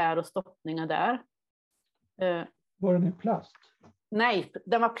stoppningar här och stoppningar där. Var den i plast? Nej,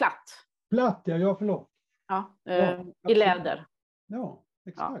 den var platt. Platt, ja förlåt. Ja, i läder. Ja,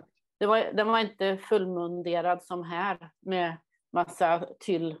 exakt. Ja. Den var inte fullmunderad som här med massa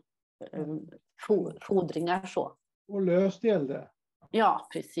fodringar så. Och löst gällde. Ja,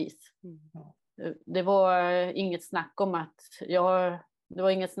 precis. Ja. Det var inget snack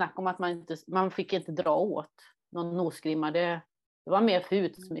om att man fick inte dra åt någon nosgrimma. Det var mer för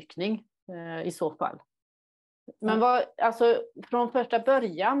utsmyckning i så fall. Men från första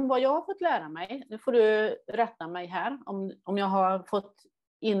början, vad jag har fått lära mig, nu får du rätta mig här om jag har fått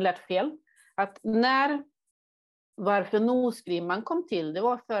inlärt fel, att varför nosgrimman kom till, det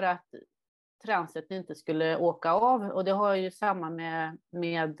var för att transet inte skulle åka av, och det har ju samma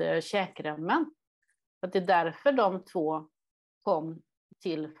med käkremmen. Att det är därför de två kom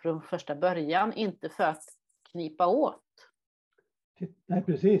till från första början, inte för att knipa åt. Nej,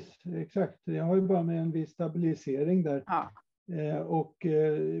 precis. Exakt. Jag har ju bara med en viss stabilisering där. Ja. Och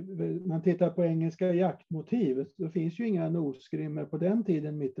man tittar på engelska jaktmotiv. Det finns ju inga nosgrimmor på den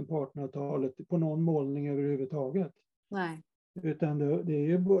tiden, mitten på 1800-talet, på någon målning överhuvudtaget. Nej. Utan det är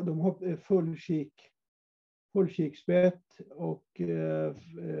ju, de har fullkikspett och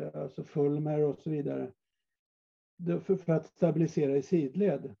alltså fulmer och så vidare. För att stabilisera i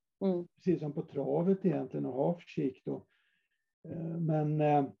sidled. Precis som på travet egentligen och havkik då. Men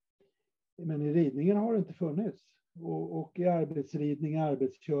i ridningen har det inte funnits. Och i arbetsridning,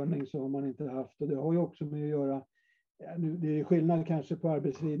 arbetskörning så har man inte haft. Och det har ju också med att göra, det är skillnad kanske på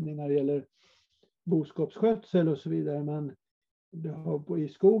arbetsridning när det gäller boskapsskötsel och så vidare. Men i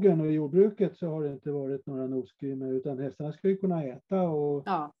skogen och i jordbruket så har det inte varit några nosgrimmor, utan hästarna ska ju kunna äta och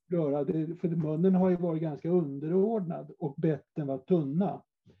röra. För munnen har ju varit ganska underordnad och betten var tunna.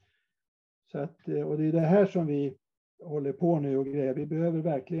 Så att, och det är det här som vi håller på nu och grejer. Vi behöver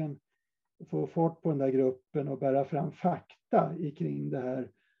verkligen få fart på den där gruppen och bära fram fakta kring det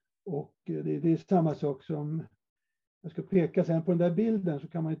här. Och det är samma sak som, jag ska peka sen på den där bilden så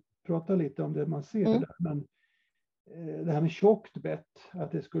kan man prata lite om det man ser där. Men det här med tjockt bett,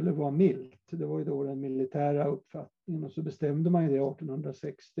 att det skulle vara milt, det var ju då den militära uppfattningen, och så bestämde man ju det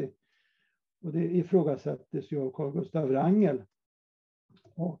 1860. Och det ifrågasattes ju av Carl Gustav Wrangel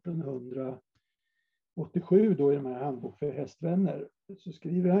 1887 då i de här handbok för hästvänner. Så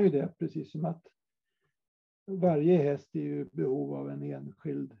skriver han ju det precis som att varje häst är ju behov av en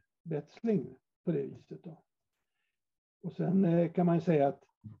enskild betsling på det viset då. Och sen kan man ju säga att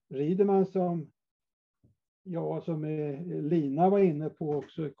rider man som Lina var inne på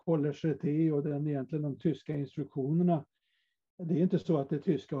också, Kollerschete och egentligen de tyska instruktionerna. Det är inte så att det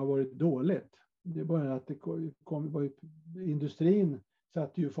tyska har varit dåligt. Det är bara att industrin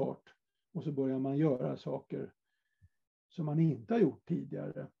satte ju fart. Och så börjar man göra saker som man inte har gjort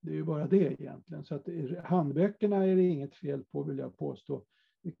tidigare. Det är ju bara det egentligen. Så att handböckerna är det inget fel på, vill jag påstå.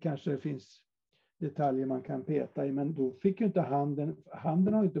 Det kanske finns detaljer man kan peta i, men då fick ju inte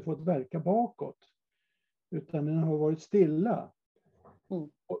handen har inte fått verka bakåt. Utan den har varit stilla.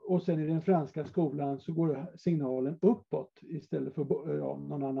 Och sen i den franska skolan så går signalen uppåt istället för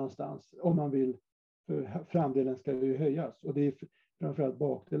någon annanstans. Om man vill, för framdelen ska ju höjas. Och det är framförallt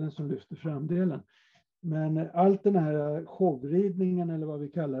bakdelen som lyfter framdelen. Men allt den här showridningen eller vad vi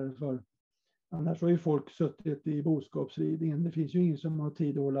kallar det för. Annars har ju folk suttit i boskapsridningen. Det finns ju ingen som har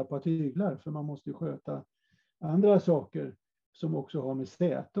tid att hålla på tyglar. För man måste ju sköta andra saker som också har med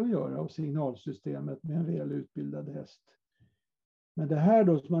säte att göra. Och signalsystemet med en väl utbildad häst. Men det här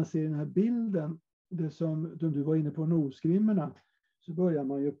då som man ser i den här bilden. Det som du var inne på, nosgrimmorna. Så börjar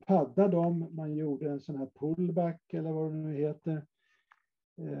man ju padda dem. Man gjorde en sån här pullback eller vad det nu heter.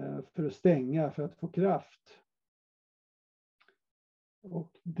 För att stänga, för att få kraft.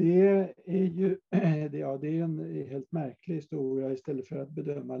 Och det är ju det är en helt märklig historia istället för att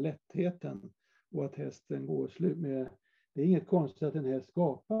bedöma lättheten och att hästen går med. Det är inget konstigt att en häst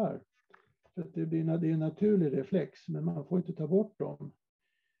gapar. För att det är en naturlig reflex, men man får inte ta bort dem.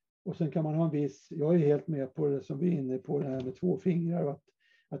 Och sen kan man ha en viss, jag är helt med på det som vi är inne på, det här med 2 fingrar.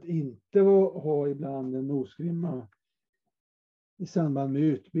 Att inte ha ibland en nosgrimma i samband med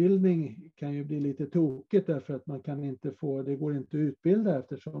utbildning kan ju bli lite tokigt, därför att man kan inte få, det går inte att utbilda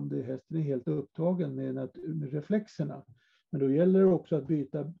eftersom hästen är helt upptagen med reflexerna. Men då gäller det också att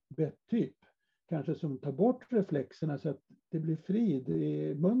byta betttyp, kanske som tar bort reflexerna så att det blir frid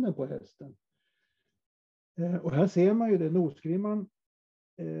i munnen på hästen. Och här ser man ju det,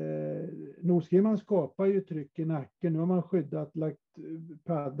 nosgrimman skapar ju tryck i nacken. Nu har man skyddat, lagt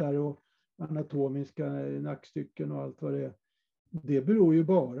paddar och anatomiska nackstycken och allt vad det är. Det beror ju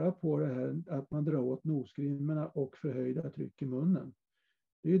bara på det här att man drar åt nosgrimmorna och förhöjda tryck i munnen.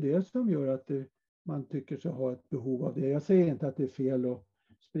 Det är ju det som gör att man tycker sig ha ett behov av det. Jag säger inte att det är fel att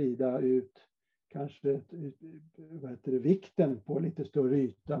sprida ut kanske vikten på lite större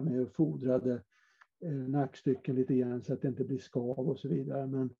yta med fodrade nackstycken lite grann så att det inte blir skav och så vidare.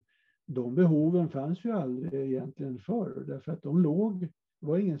 Men de behoven fanns ju aldrig egentligen förr, därför att det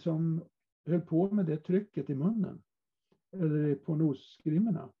var ingen som höll på med det trycket i munnen eller på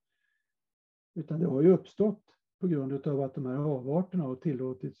nosgrimmorna. Utan det har ju uppstått på grund av att de här avarterna har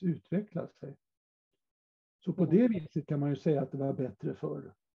tillåtits utveckla sig. Så på det viset kan man ju säga att det var bättre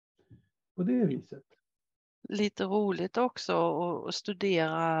förr. På det viset. Lite roligt också att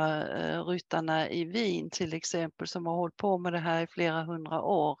studera ryttarna i Wien till exempel, som har hållit på med det här i flera 100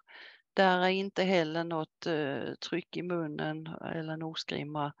 år. Där är inte heller något tryck i munnen eller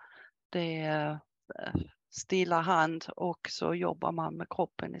nosgrimma. Det är stilla hand och så jobbar man med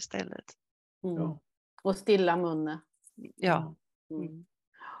kroppen istället. Ja. Och stilla munnen. Ja.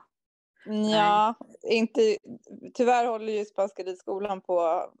 Ja, tyvärr håller ju Spanska ridskolan på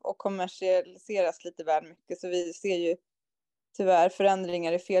att kommersialiseras lite väl mycket, så vi ser ju tyvärr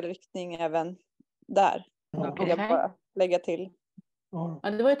förändringar i fel riktning även där. Vill jag bara lägga till. Ja,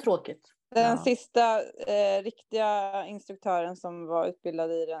 det var ju tråkigt. Den sista riktiga instruktören som var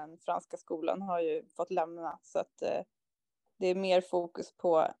utbildad i den franska skolan har ju fått lämna, så att det är mer fokus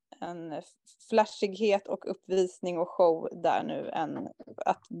på en flashighet och uppvisning och show där nu än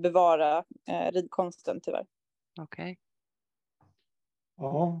att bevara ridkonsten, tyvärr. Okej.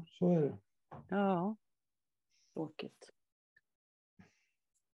 Ja, så är det. Ja. Tråkigt.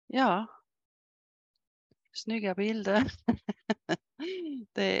 Ja. Snygga bilder.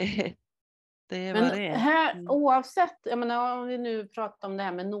 det är vad det är. Här, oavsett, jag menar, om vi nu pratar om det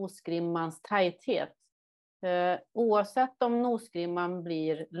här med nosgrimmans tajthet. Oavsett om nosgrimman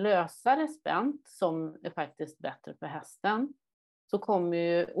blir lösare spänt, som är faktiskt bättre för hästen, så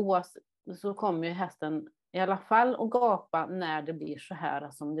kommer ju hästen i alla fall att gapa när det blir så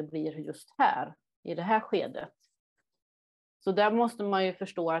här som det blir just här, i det här skedet. Så där måste man ju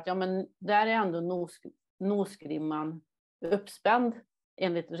förstå att där är ändå nosgrimman uppspänd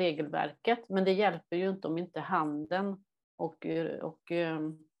enligt regelverket, men det hjälper ju inte om inte handen och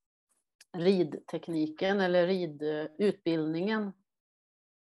ridtekniken eller ridutbildningen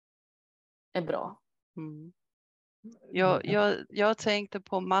är bra. Mm. Jag tänkte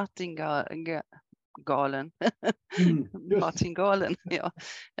på martingalen. Martingalen, ja.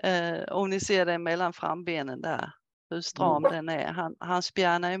 Om ni ser den mellan frambenen där, hur stram den är. Han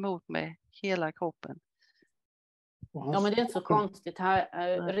spjärnar emot med hela kroppen. Ja, men det är inte så konstigt.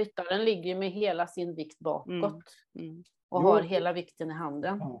 Ryttaren ligger med hela sin vikt bakåt och har hela vikten i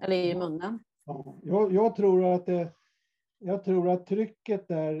handen eller i munnen. Ja. Jag tror att trycket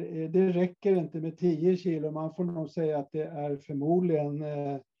där, det räcker inte med 10 kilo. Man får nog säga att det är förmodligen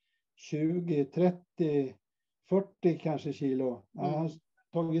 20, 30, 40 kanske kilo. Han har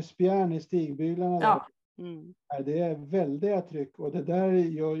tagit spjärn i stigbyglarna där. Det är väldiga tryck, och det där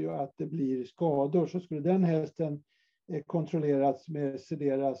gör ju att det blir skador. Så skulle den hästen kontrollerats med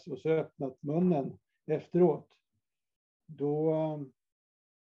sederas och så öppnat munnen efteråt, då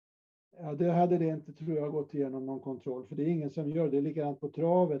det hade det inte, tror jag, gått igenom någon kontroll. För det är ingen som gör det. Det är likadant på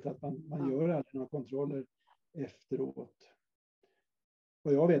travet, att man gör aldrig några kontroller efteråt.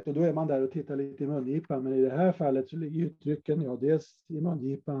 Och jag vet, och då är man där och tittar lite i mungipan. Men i det här fallet så ligger ju trycken dels i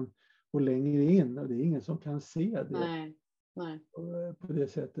mungipan och längre in. Och det är ingen som kan se det. Nej. På det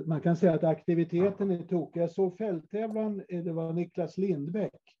sättet. Man kan säga att aktiviteten är tokig. Jag såg fälttävlan, det var Niklas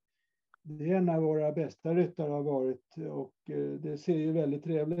Lindbäck. Det är en av våra bästa ryttare har varit, och det ser ju väldigt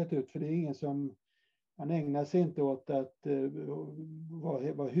trevligt ut, för det är ingen som, han ägnar sig inte åt att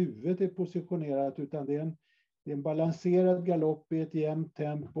vad huvudet är positionerat, utan det är en balanserad galopp i ett jämnt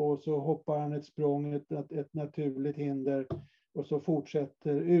tempo, och så hoppar han ett språng, ett naturligt hinder, och så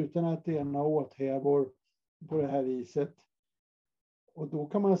fortsätter utan att det är några åthävor på det här viset. Och då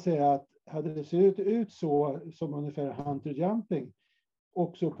kan man säga att hade det sett ut så som ungefär hunter jumping,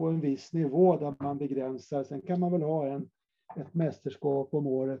 också på en viss nivå där man begränsar. Sen kan man väl ha ett mästerskap om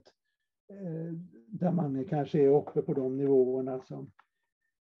året där man kanske är uppe på de nivåerna.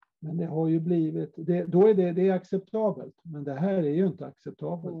 Men det har ju blivit, då är det är acceptabelt, men det här är ju inte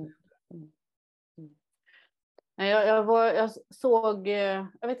acceptabelt. Jag såg,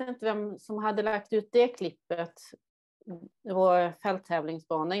 jag vet inte vem som hade lagt ut det klippet. Det var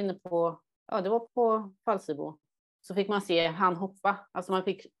fälttävlingsbana inne på, det var på Falsterbo. Så fick man se han hoppa, alltså man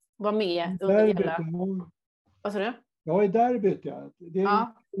fick vara med under hela... Vad sa du? Ja, i derbyt, ja. Det är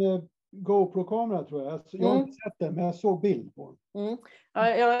en GoPro-kamera tror jag. Jag har inte sett den, men jag såg bild på den.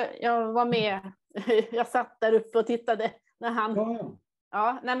 Ja, jag var med. Jag satt där uppe och tittade när han...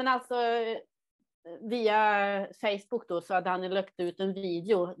 Nej men alltså via Facebook då så hade han lagt ut en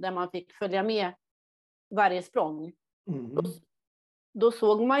video där man fick följa med varje språng. Då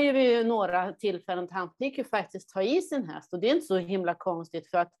såg man ju vid några tillfällen att han fick ju faktiskt ta i sin häst. Och det är inte så himla konstigt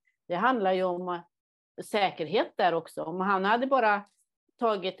för att det handlar ju om säkerhet där också. Om han hade bara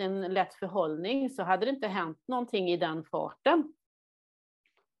tagit en lätt förhållning så hade det inte hänt någonting i den farten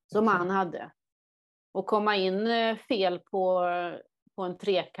som han hade. Och komma in fel på en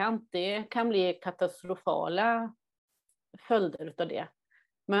trekant, det kan bli katastrofala följder av det.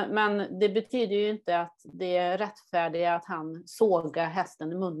 Men det betyder ju inte att det är rättfärdigt att han sågar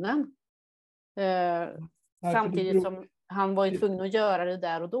hästen i munnen. Samtidigt som han var ju tvungen att göra det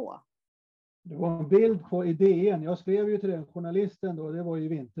där och då. Det var en bild på idén. Jag skrev ju till den journalisten då, det var ju i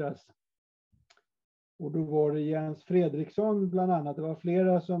vintras. Och då var det Jens Fredriksson bland annat. Det var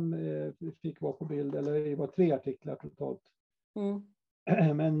flera som fick vara på bild, eller det var 3 artiklar totalt.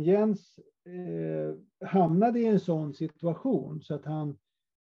 Men Jens hamnade i en sån situation så att han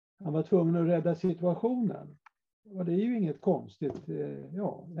var tvungen att rädda situationen. Och det är ju inget konstigt.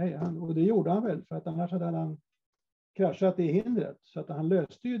 Och det gjorde han väl, för att annars hade han kraschat i hindret. Så att han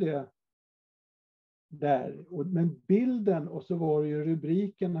löste ju det där. Men bilden, och så var det ju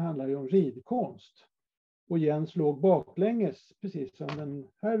rubriken, handlar ju om ridkonst. Och Jens låg baklänges, precis som den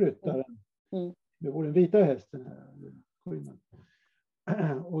här ryttaren. Det var den vita hästen här.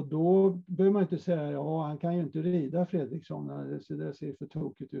 Och då behöver man inte säga, han kan ju inte rida Fredriksson, det ser för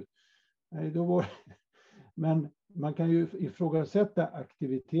tokigt ut. Nej, men man kan ju ifrågasätta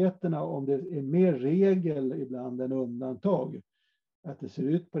aktiviteterna om det är mer regel ibland än undantag. Att det ser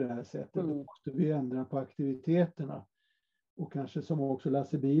ut på det här sättet. Då måste vi ändra på aktiviteterna. Och kanske som också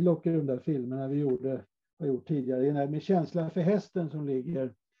Lasse Bilåker i de där filmerna vi har gjort tidigare. Med känsla för hästen som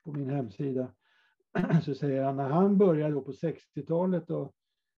ligger på min hemsida. Så säger han, när han började då på 60-talet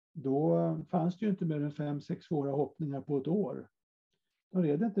då fanns det ju inte mer än 5-6 svåra hoppningar på ett år. Då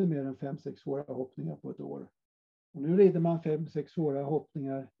red det inte mer än 5-6 svåra hoppningar på ett år. Och nu rider man 5-6 svåra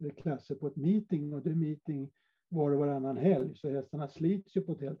hoppningar eller klasser på ett meeting, och det meeting var och varannan helg, så hästarna slits ju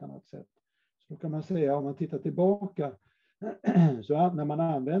på ett helt annat sätt. Så då kan man säga, om man tittar tillbaka, så när man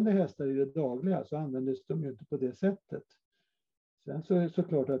använde hästar i det dagliga så användes de ju inte på det sättet. Sen så är det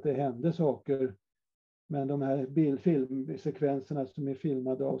såklart att det hände saker. Men de här filmsekvenserna som är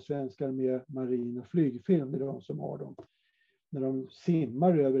filmade av svenskar med marin- och flygfilm, det är de som har dem. När de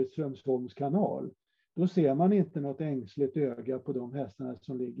simmar över Strömsholms kanal, då ser man inte något ängsligt öga på de hästarna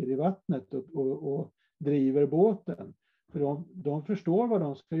som ligger i vattnet och driver båten. För de förstår vad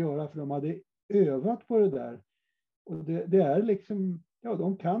de ska göra, för de hade övat på det där. Och det är liksom,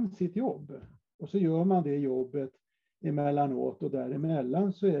 de kan sitt jobb. Och så gör man det jobbet emellanåt, och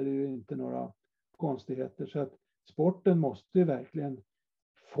däremellan så är det ju inte några konstigheter. Så att sporten måste verkligen,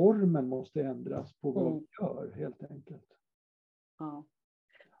 formen måste ändras på vad vi gör helt enkelt. Ja.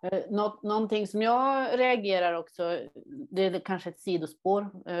 Någonting som jag reagerar också, det är kanske ett sidospår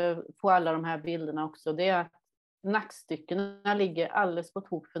på alla de här bilderna också, det är att nackstyckena ligger alldeles på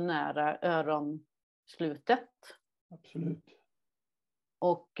tok för nära öronslutet. Absolut.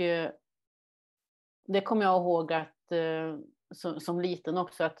 Och det kommer jag ihåg att som liten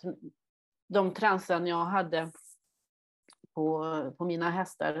också, att de transen jag hade på mina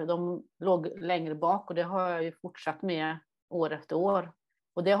hästar, de låg längre bak, och det har jag ju fortsatt med år efter år.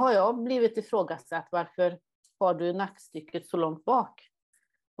 Och det har jag blivit ifrågasatt, varför har du nackstycket så långt bak?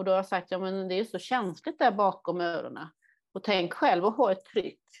 Och då har jag sagt, men det är så känsligt där bakom öronen. Och tänk själv att ha ett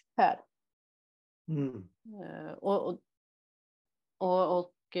tryck här.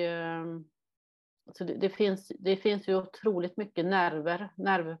 Så det finns ju otroligt mycket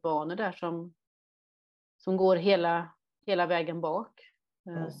nervbanor där som går hela vägen bak.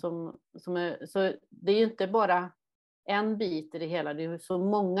 Så det är ju inte bara en bit i det hela, det är ju så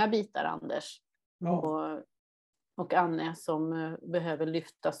många bitar, Anders och Anne, som behöver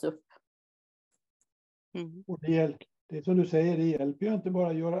lyftas upp. Och Det är som du säger, det hjälper ju inte bara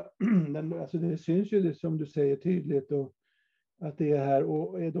att göra, alltså det syns ju det som du säger tydligt och att det är här,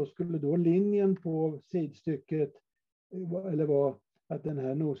 och då skulle då linjen på sidstycket eller vad att den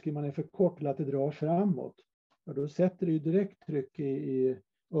här nosgrimman är för kort eller att det drar framåt. Och då sätter det ju direkt tryck i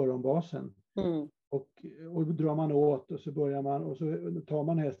öronbasen. Och då drar man åt och så börjar man och så tar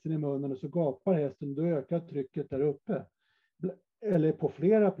man hästen i munnen och så gapar hästen och då ökar trycket där uppe. Eller på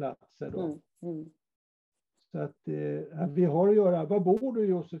flera platser då. Så att vi har att göra. Var bor du,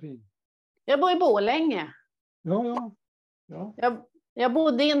 Josefin? Jag bor i Borlänge. Ja. Jag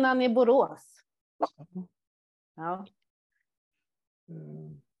bodde innan i Borås.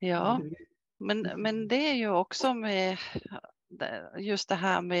 Ja, men det är ju också med just det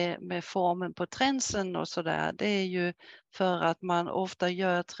här med formen på tränsen och sådär. Det är ju för att man ofta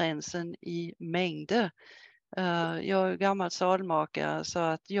gör tränsen i mängder. Jag är gammal sadelmakare så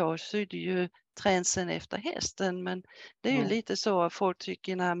att jag sydde ju tränsen efter hästen, men det är ju lite så att folk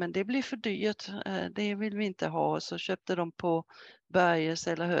tycker nej, men det blir för dyrt, det vill vi inte ha, så köpte de på Börjes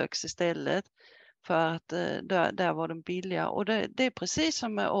eller Högs istället för att där var de billiga, och det är precis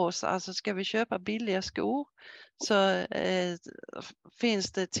som med oss, alltså ska vi köpa billiga skor så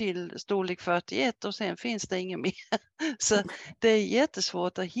finns det till storlek 41 och sen finns det ingen mer. Så det är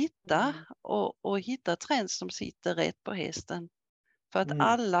jättesvårt att hitta och hitta träns som sitter rätt på hästen. För att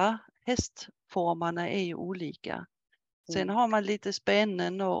alla hästformarna är ju olika. Sen har man lite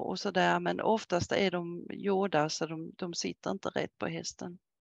spännen och sådär, men oftast är de gjorda så de sitter inte rätt på hästen.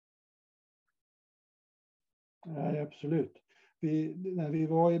 Nej, absolut. När vi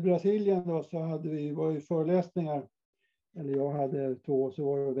var i Brasilien då så var ju föreläsningar, eller jag hade 2, så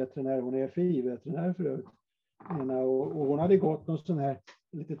var det veterinär, hon är FI-veterinär förut. Och hon hade gått någon sån här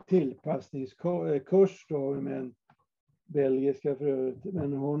lite tillpassningskurs då med en belgiska förut.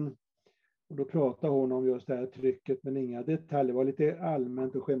 Och då pratade hon om just det här trycket, men inga detaljer. Det var lite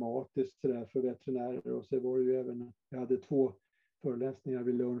allmänt och schematiskt så där för veterinärer. Och så var det ju även, jag hade 2 föreläsningar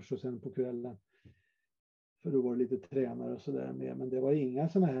vid lunch och sen på kvällen. För då var det lite tränare och sådär med. Men det var inga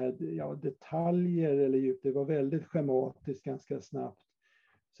sådana här detaljer eller djup. Det var väldigt schematiskt ganska snabbt.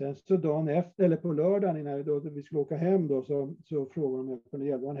 Sen så dagen efter, eller på lördagen innan vi skulle åka hem då, så frågade de om jag kunde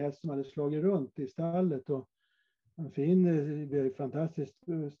hjälpa en häst som hade slagit runt i stallet. Och en fin, fantastisk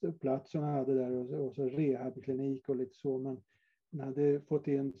plats som han hade där och så rehabklinik och lite så. Men han hade fått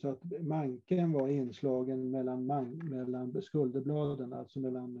in så att manken var inslagen mellan skulderbladen, alltså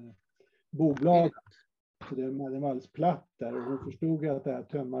mellan bogbladen. Så den var alldeles platt där och hon förstod att det här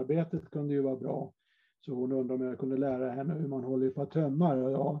tömmarbetet kunde ju vara bra. Så hon undrade om jag kunde lära henne hur man håller på att tömmar.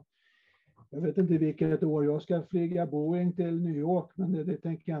 Och jag vet inte vilket år jag ska flyga Boeing till New York, men det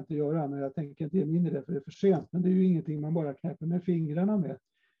tänker jag inte göra. Men jag tänker inte ge mig in i det för det är för sent. Men det är ju ingenting man bara knäpper med fingrarna med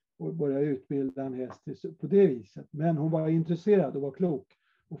och börja utbilda en häst på det viset. Men hon var intresserad och var klok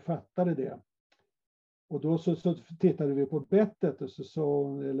och fattade det. Och då så tittade vi på bettet och så sa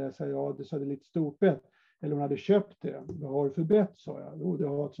hon, det är lite stort bett. Eller hon hade köpt det. Vad har du för bett, sa jag. Jo, det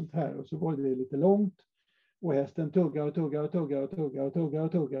har ett sånt här. Och så var det lite långt. Och hästen tuggar och tuggar och tuggar och tuggar och tuggar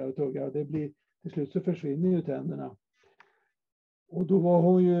och tuggar och tuggar. Och det blir, till slut så försvinner ju tänderna. Och då var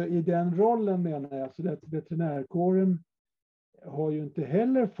hon ju i den rollen, menar jag. Så att veterinärkåren har ju inte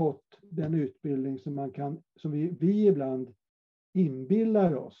heller fått den utbildning som vi ibland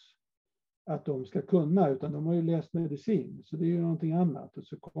inbillar oss att de ska kunna. Utan de har ju läst medicin. Så det är ju någonting annat. Och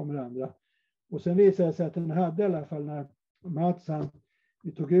så kommer andra. Och sen visade det sig att den hade i alla fall när Mats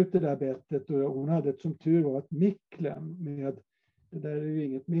vi tog ut det där bettet och hon hade ett som tur var ett micklen med, det där är ju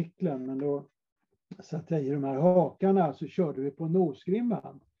inget micklen, men då satte jag i de här hakarna så körde vi på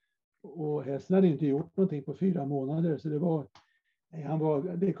nosgrimman. Och hästen hade inte gjort någonting på 4 månader så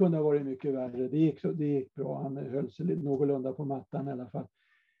det kunde ha varit mycket värre. Det gick bra, han höll sig någorlunda på mattan i alla fall.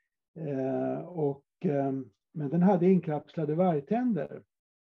 Men den hade inkapslade vargtänder.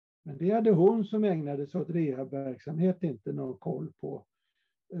 Men det hade hon som ägnade sig åt rehabverksamhet inte någon koll på.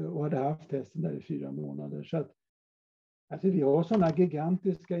 Och hade haft hästen där i 4 månader. Så att, alltså vi har sådana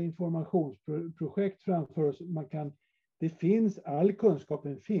gigantiska informationsprojekt framför oss. Det finns, all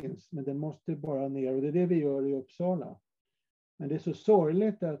kunskapen finns, men den måste bara ner. Och det är det vi gör i Uppsala. Men det är så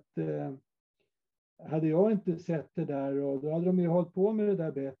sorgligt att hade jag inte sett det där, och då hade de ju hållit på med det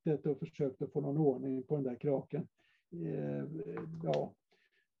där bettet och försökt att få någon ordning på den där kraken.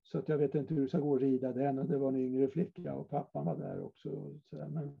 Så att jag vet inte hur det ska gå att rida den. Och det var en yngre flicka och pappan var där också. Så där.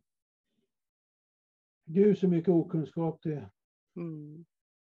 Men gud så mycket okunskap det är.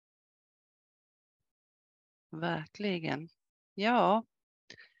 Verkligen. Ja.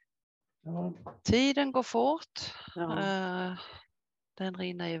 Tiden går fort. den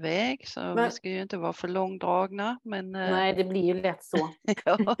rinner iväg. Så Men- vi ska ju inte vara för långdragna. Men, Nej, det blir ju lätt så.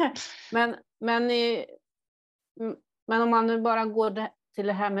 ja. Men om man nu bara går till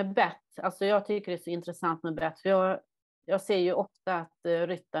det här med bett. Alltså jag tycker det är så intressant med bett. För jag ser ju ofta att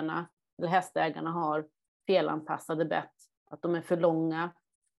ryttarna eller hästägarna har felanpassade bett. Att de är för långa.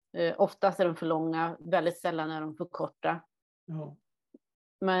 Oftast är de för långa. Väldigt sällan är de för korta. Ja.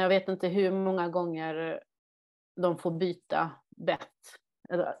 Men jag vet inte hur många gånger de får byta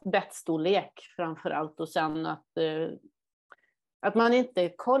bettstorlek framför allt. Och sen att man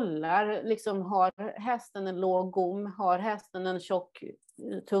inte kollar, liksom har hästen en låg gom, har hästen en tjock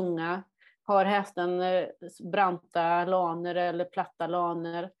tunga, har hästen branta laner eller platta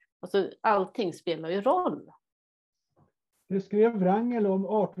laner. Alltså, allting spelar ju roll. Det skrev Wrangel om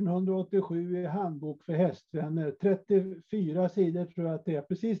 1887 i handbok för hästvänner. 34 sidor tror jag att det är.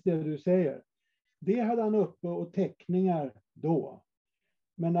 Precis det du säger. Det hade han uppe och teckningar då.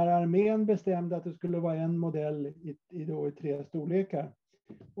 Men när armén bestämde att det skulle vara en modell i 3 storlekar.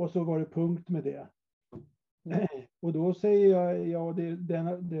 Och så var det punkt med det. Och då säger jag, ja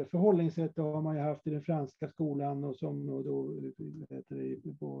det förhållningssättet har man ju haft i den franska skolan och som då heter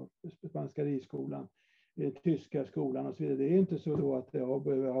det på spanska ridskolan. Tyska skolan och så vidare. Det är inte så då att det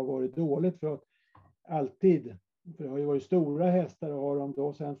har varit dåligt för att alltid, för det har ju varit stora hästar och har de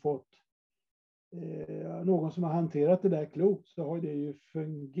då sen fått någon som har hanterat det där klokt så har det ju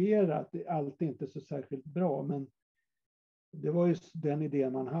fungerat. Det är alltid inte så särskilt bra, men det var ju den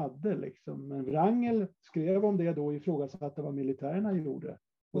idén man hade liksom. Men Wrangel skrev om det då och ifrågasatte vad militärerna gjorde.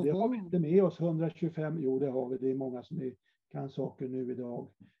 Och det har vi inte med oss 125, jo det har vi, det är många som kan saker nu idag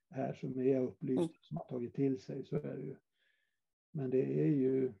här som är upplysta, som har tagit till sig, så är det ju. Men det är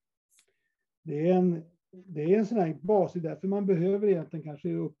ju, det är en sån här bas, därför man behöver egentligen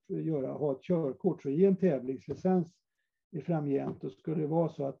kanske ha ett körkort, så i en tävlingslicens i framgent, och skulle det vara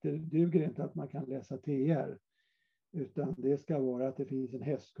så att det duger inte att man kan läsa TR, utan det ska vara att det finns en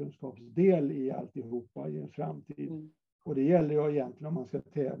hästkunskapsdel i alltihopa i en framtid. Och det gäller ju egentligen om man ska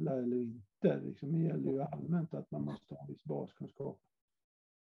tävla eller inte, liksom, det gäller ju allmänt att man måste ha en viss baskunskap.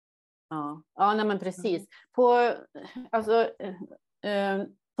 Ja, nej men precis. På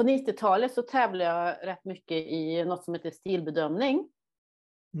 90-talet så tävlade jag rätt mycket i något som heter stilbedömning.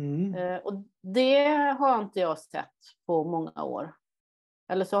 Och det har inte jag sett på många år.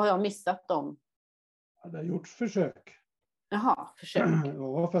 Eller så har jag missat dem. Ja, det har gjorts försök. Jaha, försök.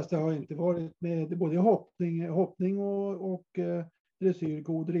 Ja, fast det har inte varit med både hoppning och dressyr,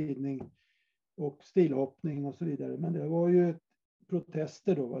 god ridning och stilhoppning och så vidare. Men det var ju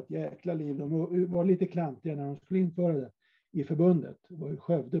protester då, var ett jäkla liv. De var lite klantiga när de skulle införa det i förbundet. Det var ju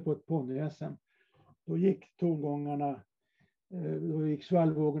Skövde på ett ponny-SM. Då gick tongångarna, då gick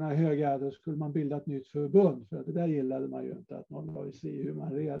svallvågorna höga, då skulle man bilda ett nytt förbund. För att det där gillade man ju inte, att någon var i sig hur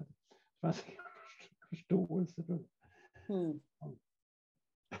man red. Det fanns förståelse för det.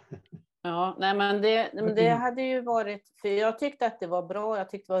 Ja, nej men det hade ju varit, för jag tyckte att det var bra, jag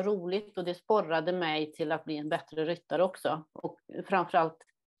tyckte det var roligt och det sporrade mig till att bli en bättre ryttare också. Och framförallt,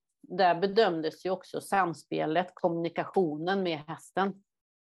 där bedömdes ju också samspelet, kommunikationen med hästen.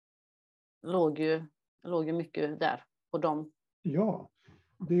 Låg ju mycket där på dem. Ja,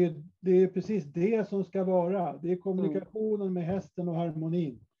 det är precis det som ska vara. Det är kommunikationen med hästen och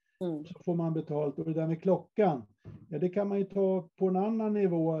harmonin. Så får man betalt. Och det där med klockan, ja, det kan man ju ta på en annan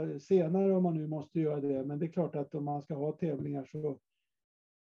nivå senare om man nu måste göra det. Men det är klart att om man ska ha tävlingar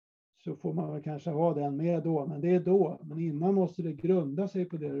så får man väl kanske ha den med då. Men det är då. Men innan måste det grunda sig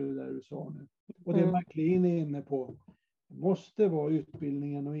på det där du sa nu. Och det McLean är inne på måste vara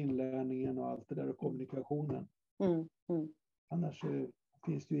utbildningen och inlärningen och allt det där och kommunikationen. Annars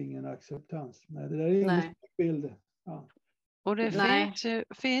finns det ju ingen acceptans. Nej, det där är ingen bild. Ja. Och det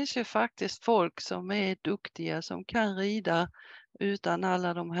finns ju faktiskt folk som är duktiga, som kan rida utan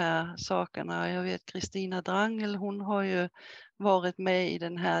alla de här sakerna. Jag vet Kristina Drangel, hon har ju varit med i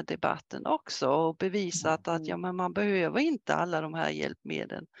den här debatten också och bevisat att men man behöver inte alla de här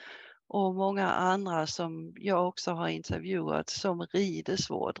hjälpmedlen. Och många andra som jag också har intervjuat som rider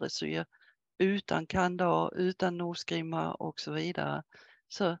svår dressyr utan kandar, utan nosgrimma och så vidare.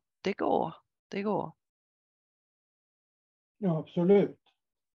 Så det går. Ja, absolut.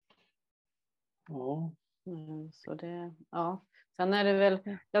 Ja. Så det, ja. Sen är det väl,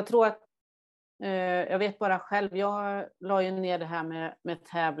 jag tror att, jag vet bara själv, jag la ju ner det här med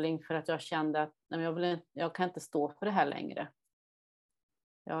tävling för att jag kände att jag kan inte stå för det här längre.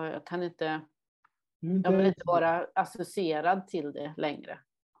 Jag kan inte, jag vill inte vara associerad till det längre.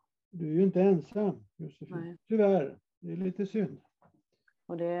 Du är ju inte ensam, Josefin. Tyvärr, det är lite synd.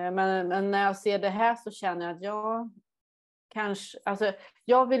 Och men när jag ser det här så känner jag att kanske, alltså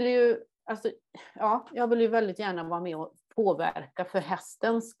jag vill ju väldigt gärna vara med och påverka för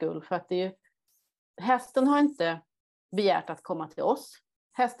hästens skull. För att hästen har inte begärt att komma till oss.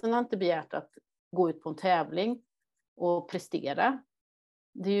 Hästen har inte begärt att gå ut på en tävling och prestera.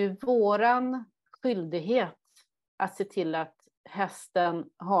 Det är ju våran skyldighet att se till att hästen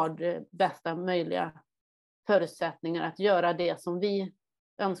har det bästa möjliga förutsättningar att göra det som vi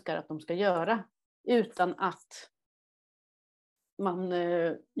önskar att de ska göra. Utan att man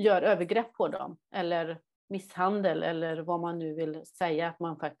gör övergrepp på dem. Eller misshandel. Eller vad man nu vill säga att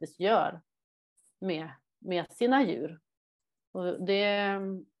man faktiskt gör med sina djur. Och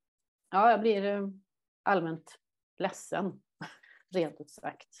jag blir allmänt ledsen. Rent ut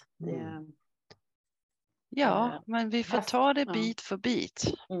sagt. Ja, men vi får ta det bit för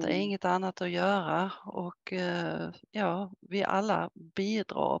bit. Det är inget annat att göra. Och vi alla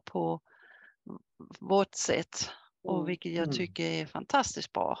bidrar på vårt sätt. Och vilket jag tycker är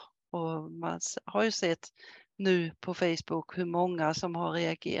fantastiskt bra. Och man har ju sett nu på Facebook hur många som har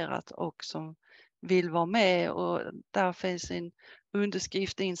reagerat och som vill vara med. Och där finns en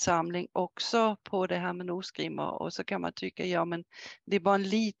underskriftinsamling också på det här med nosgrimmor. Och så kan man tycka, ja men det är bara en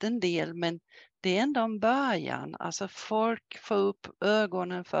liten del, men det är ändå en början. Alltså folk får upp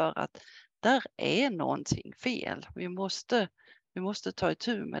ögonen för att där är någonting fel. Vi måste ta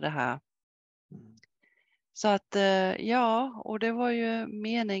itu med det här. Så att och det var ju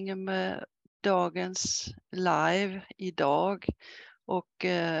meningen med dagens live idag. Och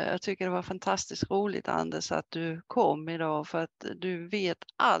jag tycker det var fantastiskt roligt, Anders, att du kom idag, för att du vet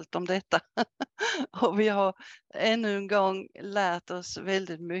allt om detta. Och vi har ännu en gång lärt oss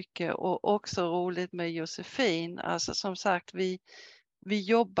väldigt mycket, och också roligt med Josefin. Alltså som sagt, vi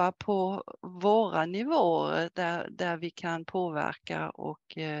jobbar på våra nivåer där vi kan påverka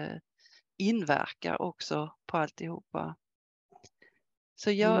och inverka också på alltihopa.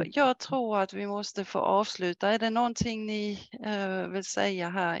 Så jag tror att vi måste få avsluta. Är det någonting ni vill säga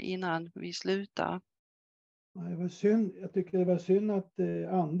här innan vi slutar? Det var synd. Jag tycker det var synd att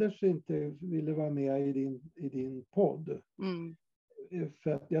Anders inte ville vara med i din podd.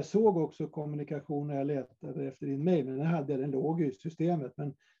 För att jag såg också kommunikation när jag letade efter din mejl, men den låg i systemet.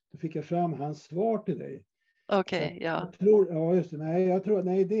 Men då fick jag fram hans svar till dig. Okej, ja. Jag tror, just det.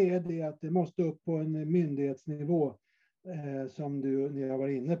 Nej, det är det att det måste upp på en myndighetsnivå. Som ni har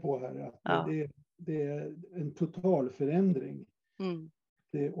varit inne på här, att det är en total förändring.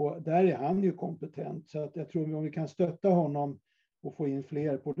 Och där är han ju kompetent, så att jag tror om vi kan stötta honom och få in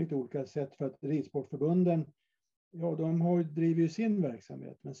fler på lite olika sätt, för att ridsportförbunden, de driver ju sin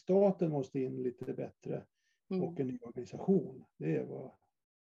verksamhet, men staten måste in lite bättre och en ny organisation.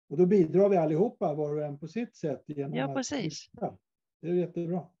 Och då bidrar vi allihopa, var och en på sitt sätt, genom precis. Det är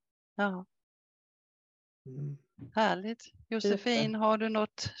jättebra. Ja. Härligt. Josefin, har du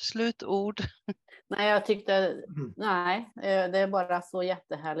något slutord? Nej, jag tyckte, det är bara så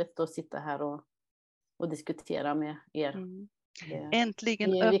jättehärligt att sitta här och diskutera med er.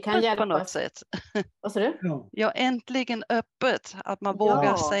 Äntligen öppet på något sätt. Vad sa du? Ja, äntligen öppet, att man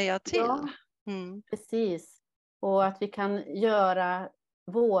vågar säga till. Ja, precis. Och att vi kan göra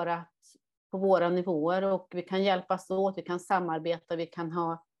vårat på våra nivåer, och vi kan hjälpas åt, vi kan samarbeta, vi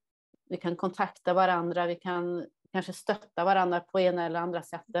kan kontakta varandra, vi kan kanske stötta varandra på ena eller andra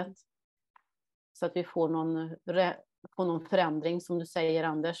sättet. Så att vi får någon förändring, som du säger,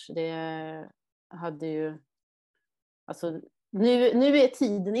 Anders. Det hade ju... Alltså, nu är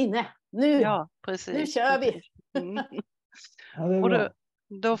tiden inne. Nu kör vi! Och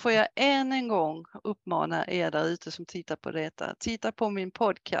då får jag än en gång uppmana er där ute som tittar på detta. Titta på min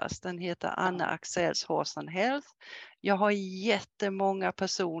podcast. Den heter Anna Axels Horse and Health. Jag har jättemånga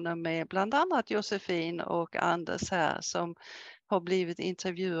personer med, bland annat Josefin och Anders här, som har blivit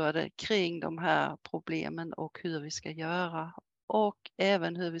intervjuade kring de här problemen och hur vi ska göra. Och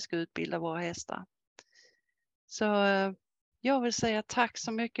även hur vi ska utbilda våra hästar. Så jag vill säga tack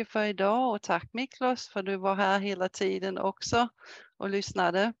så mycket för idag, och tack Miklos för du var här hela tiden också och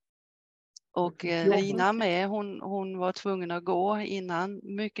lyssnade. Och Lina med, hon var tvungen att gå innan.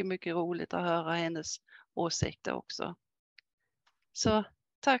 Mycket, mycket roligt att höra hennes åsikter också. Så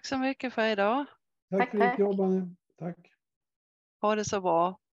tack så mycket för idag. Tack för ditt jobb, Anne. Tack. Ha det så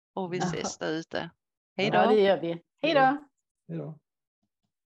bra, och vi ses där ute. Hej då. Ja, det gör vi. Hej då. Hej då.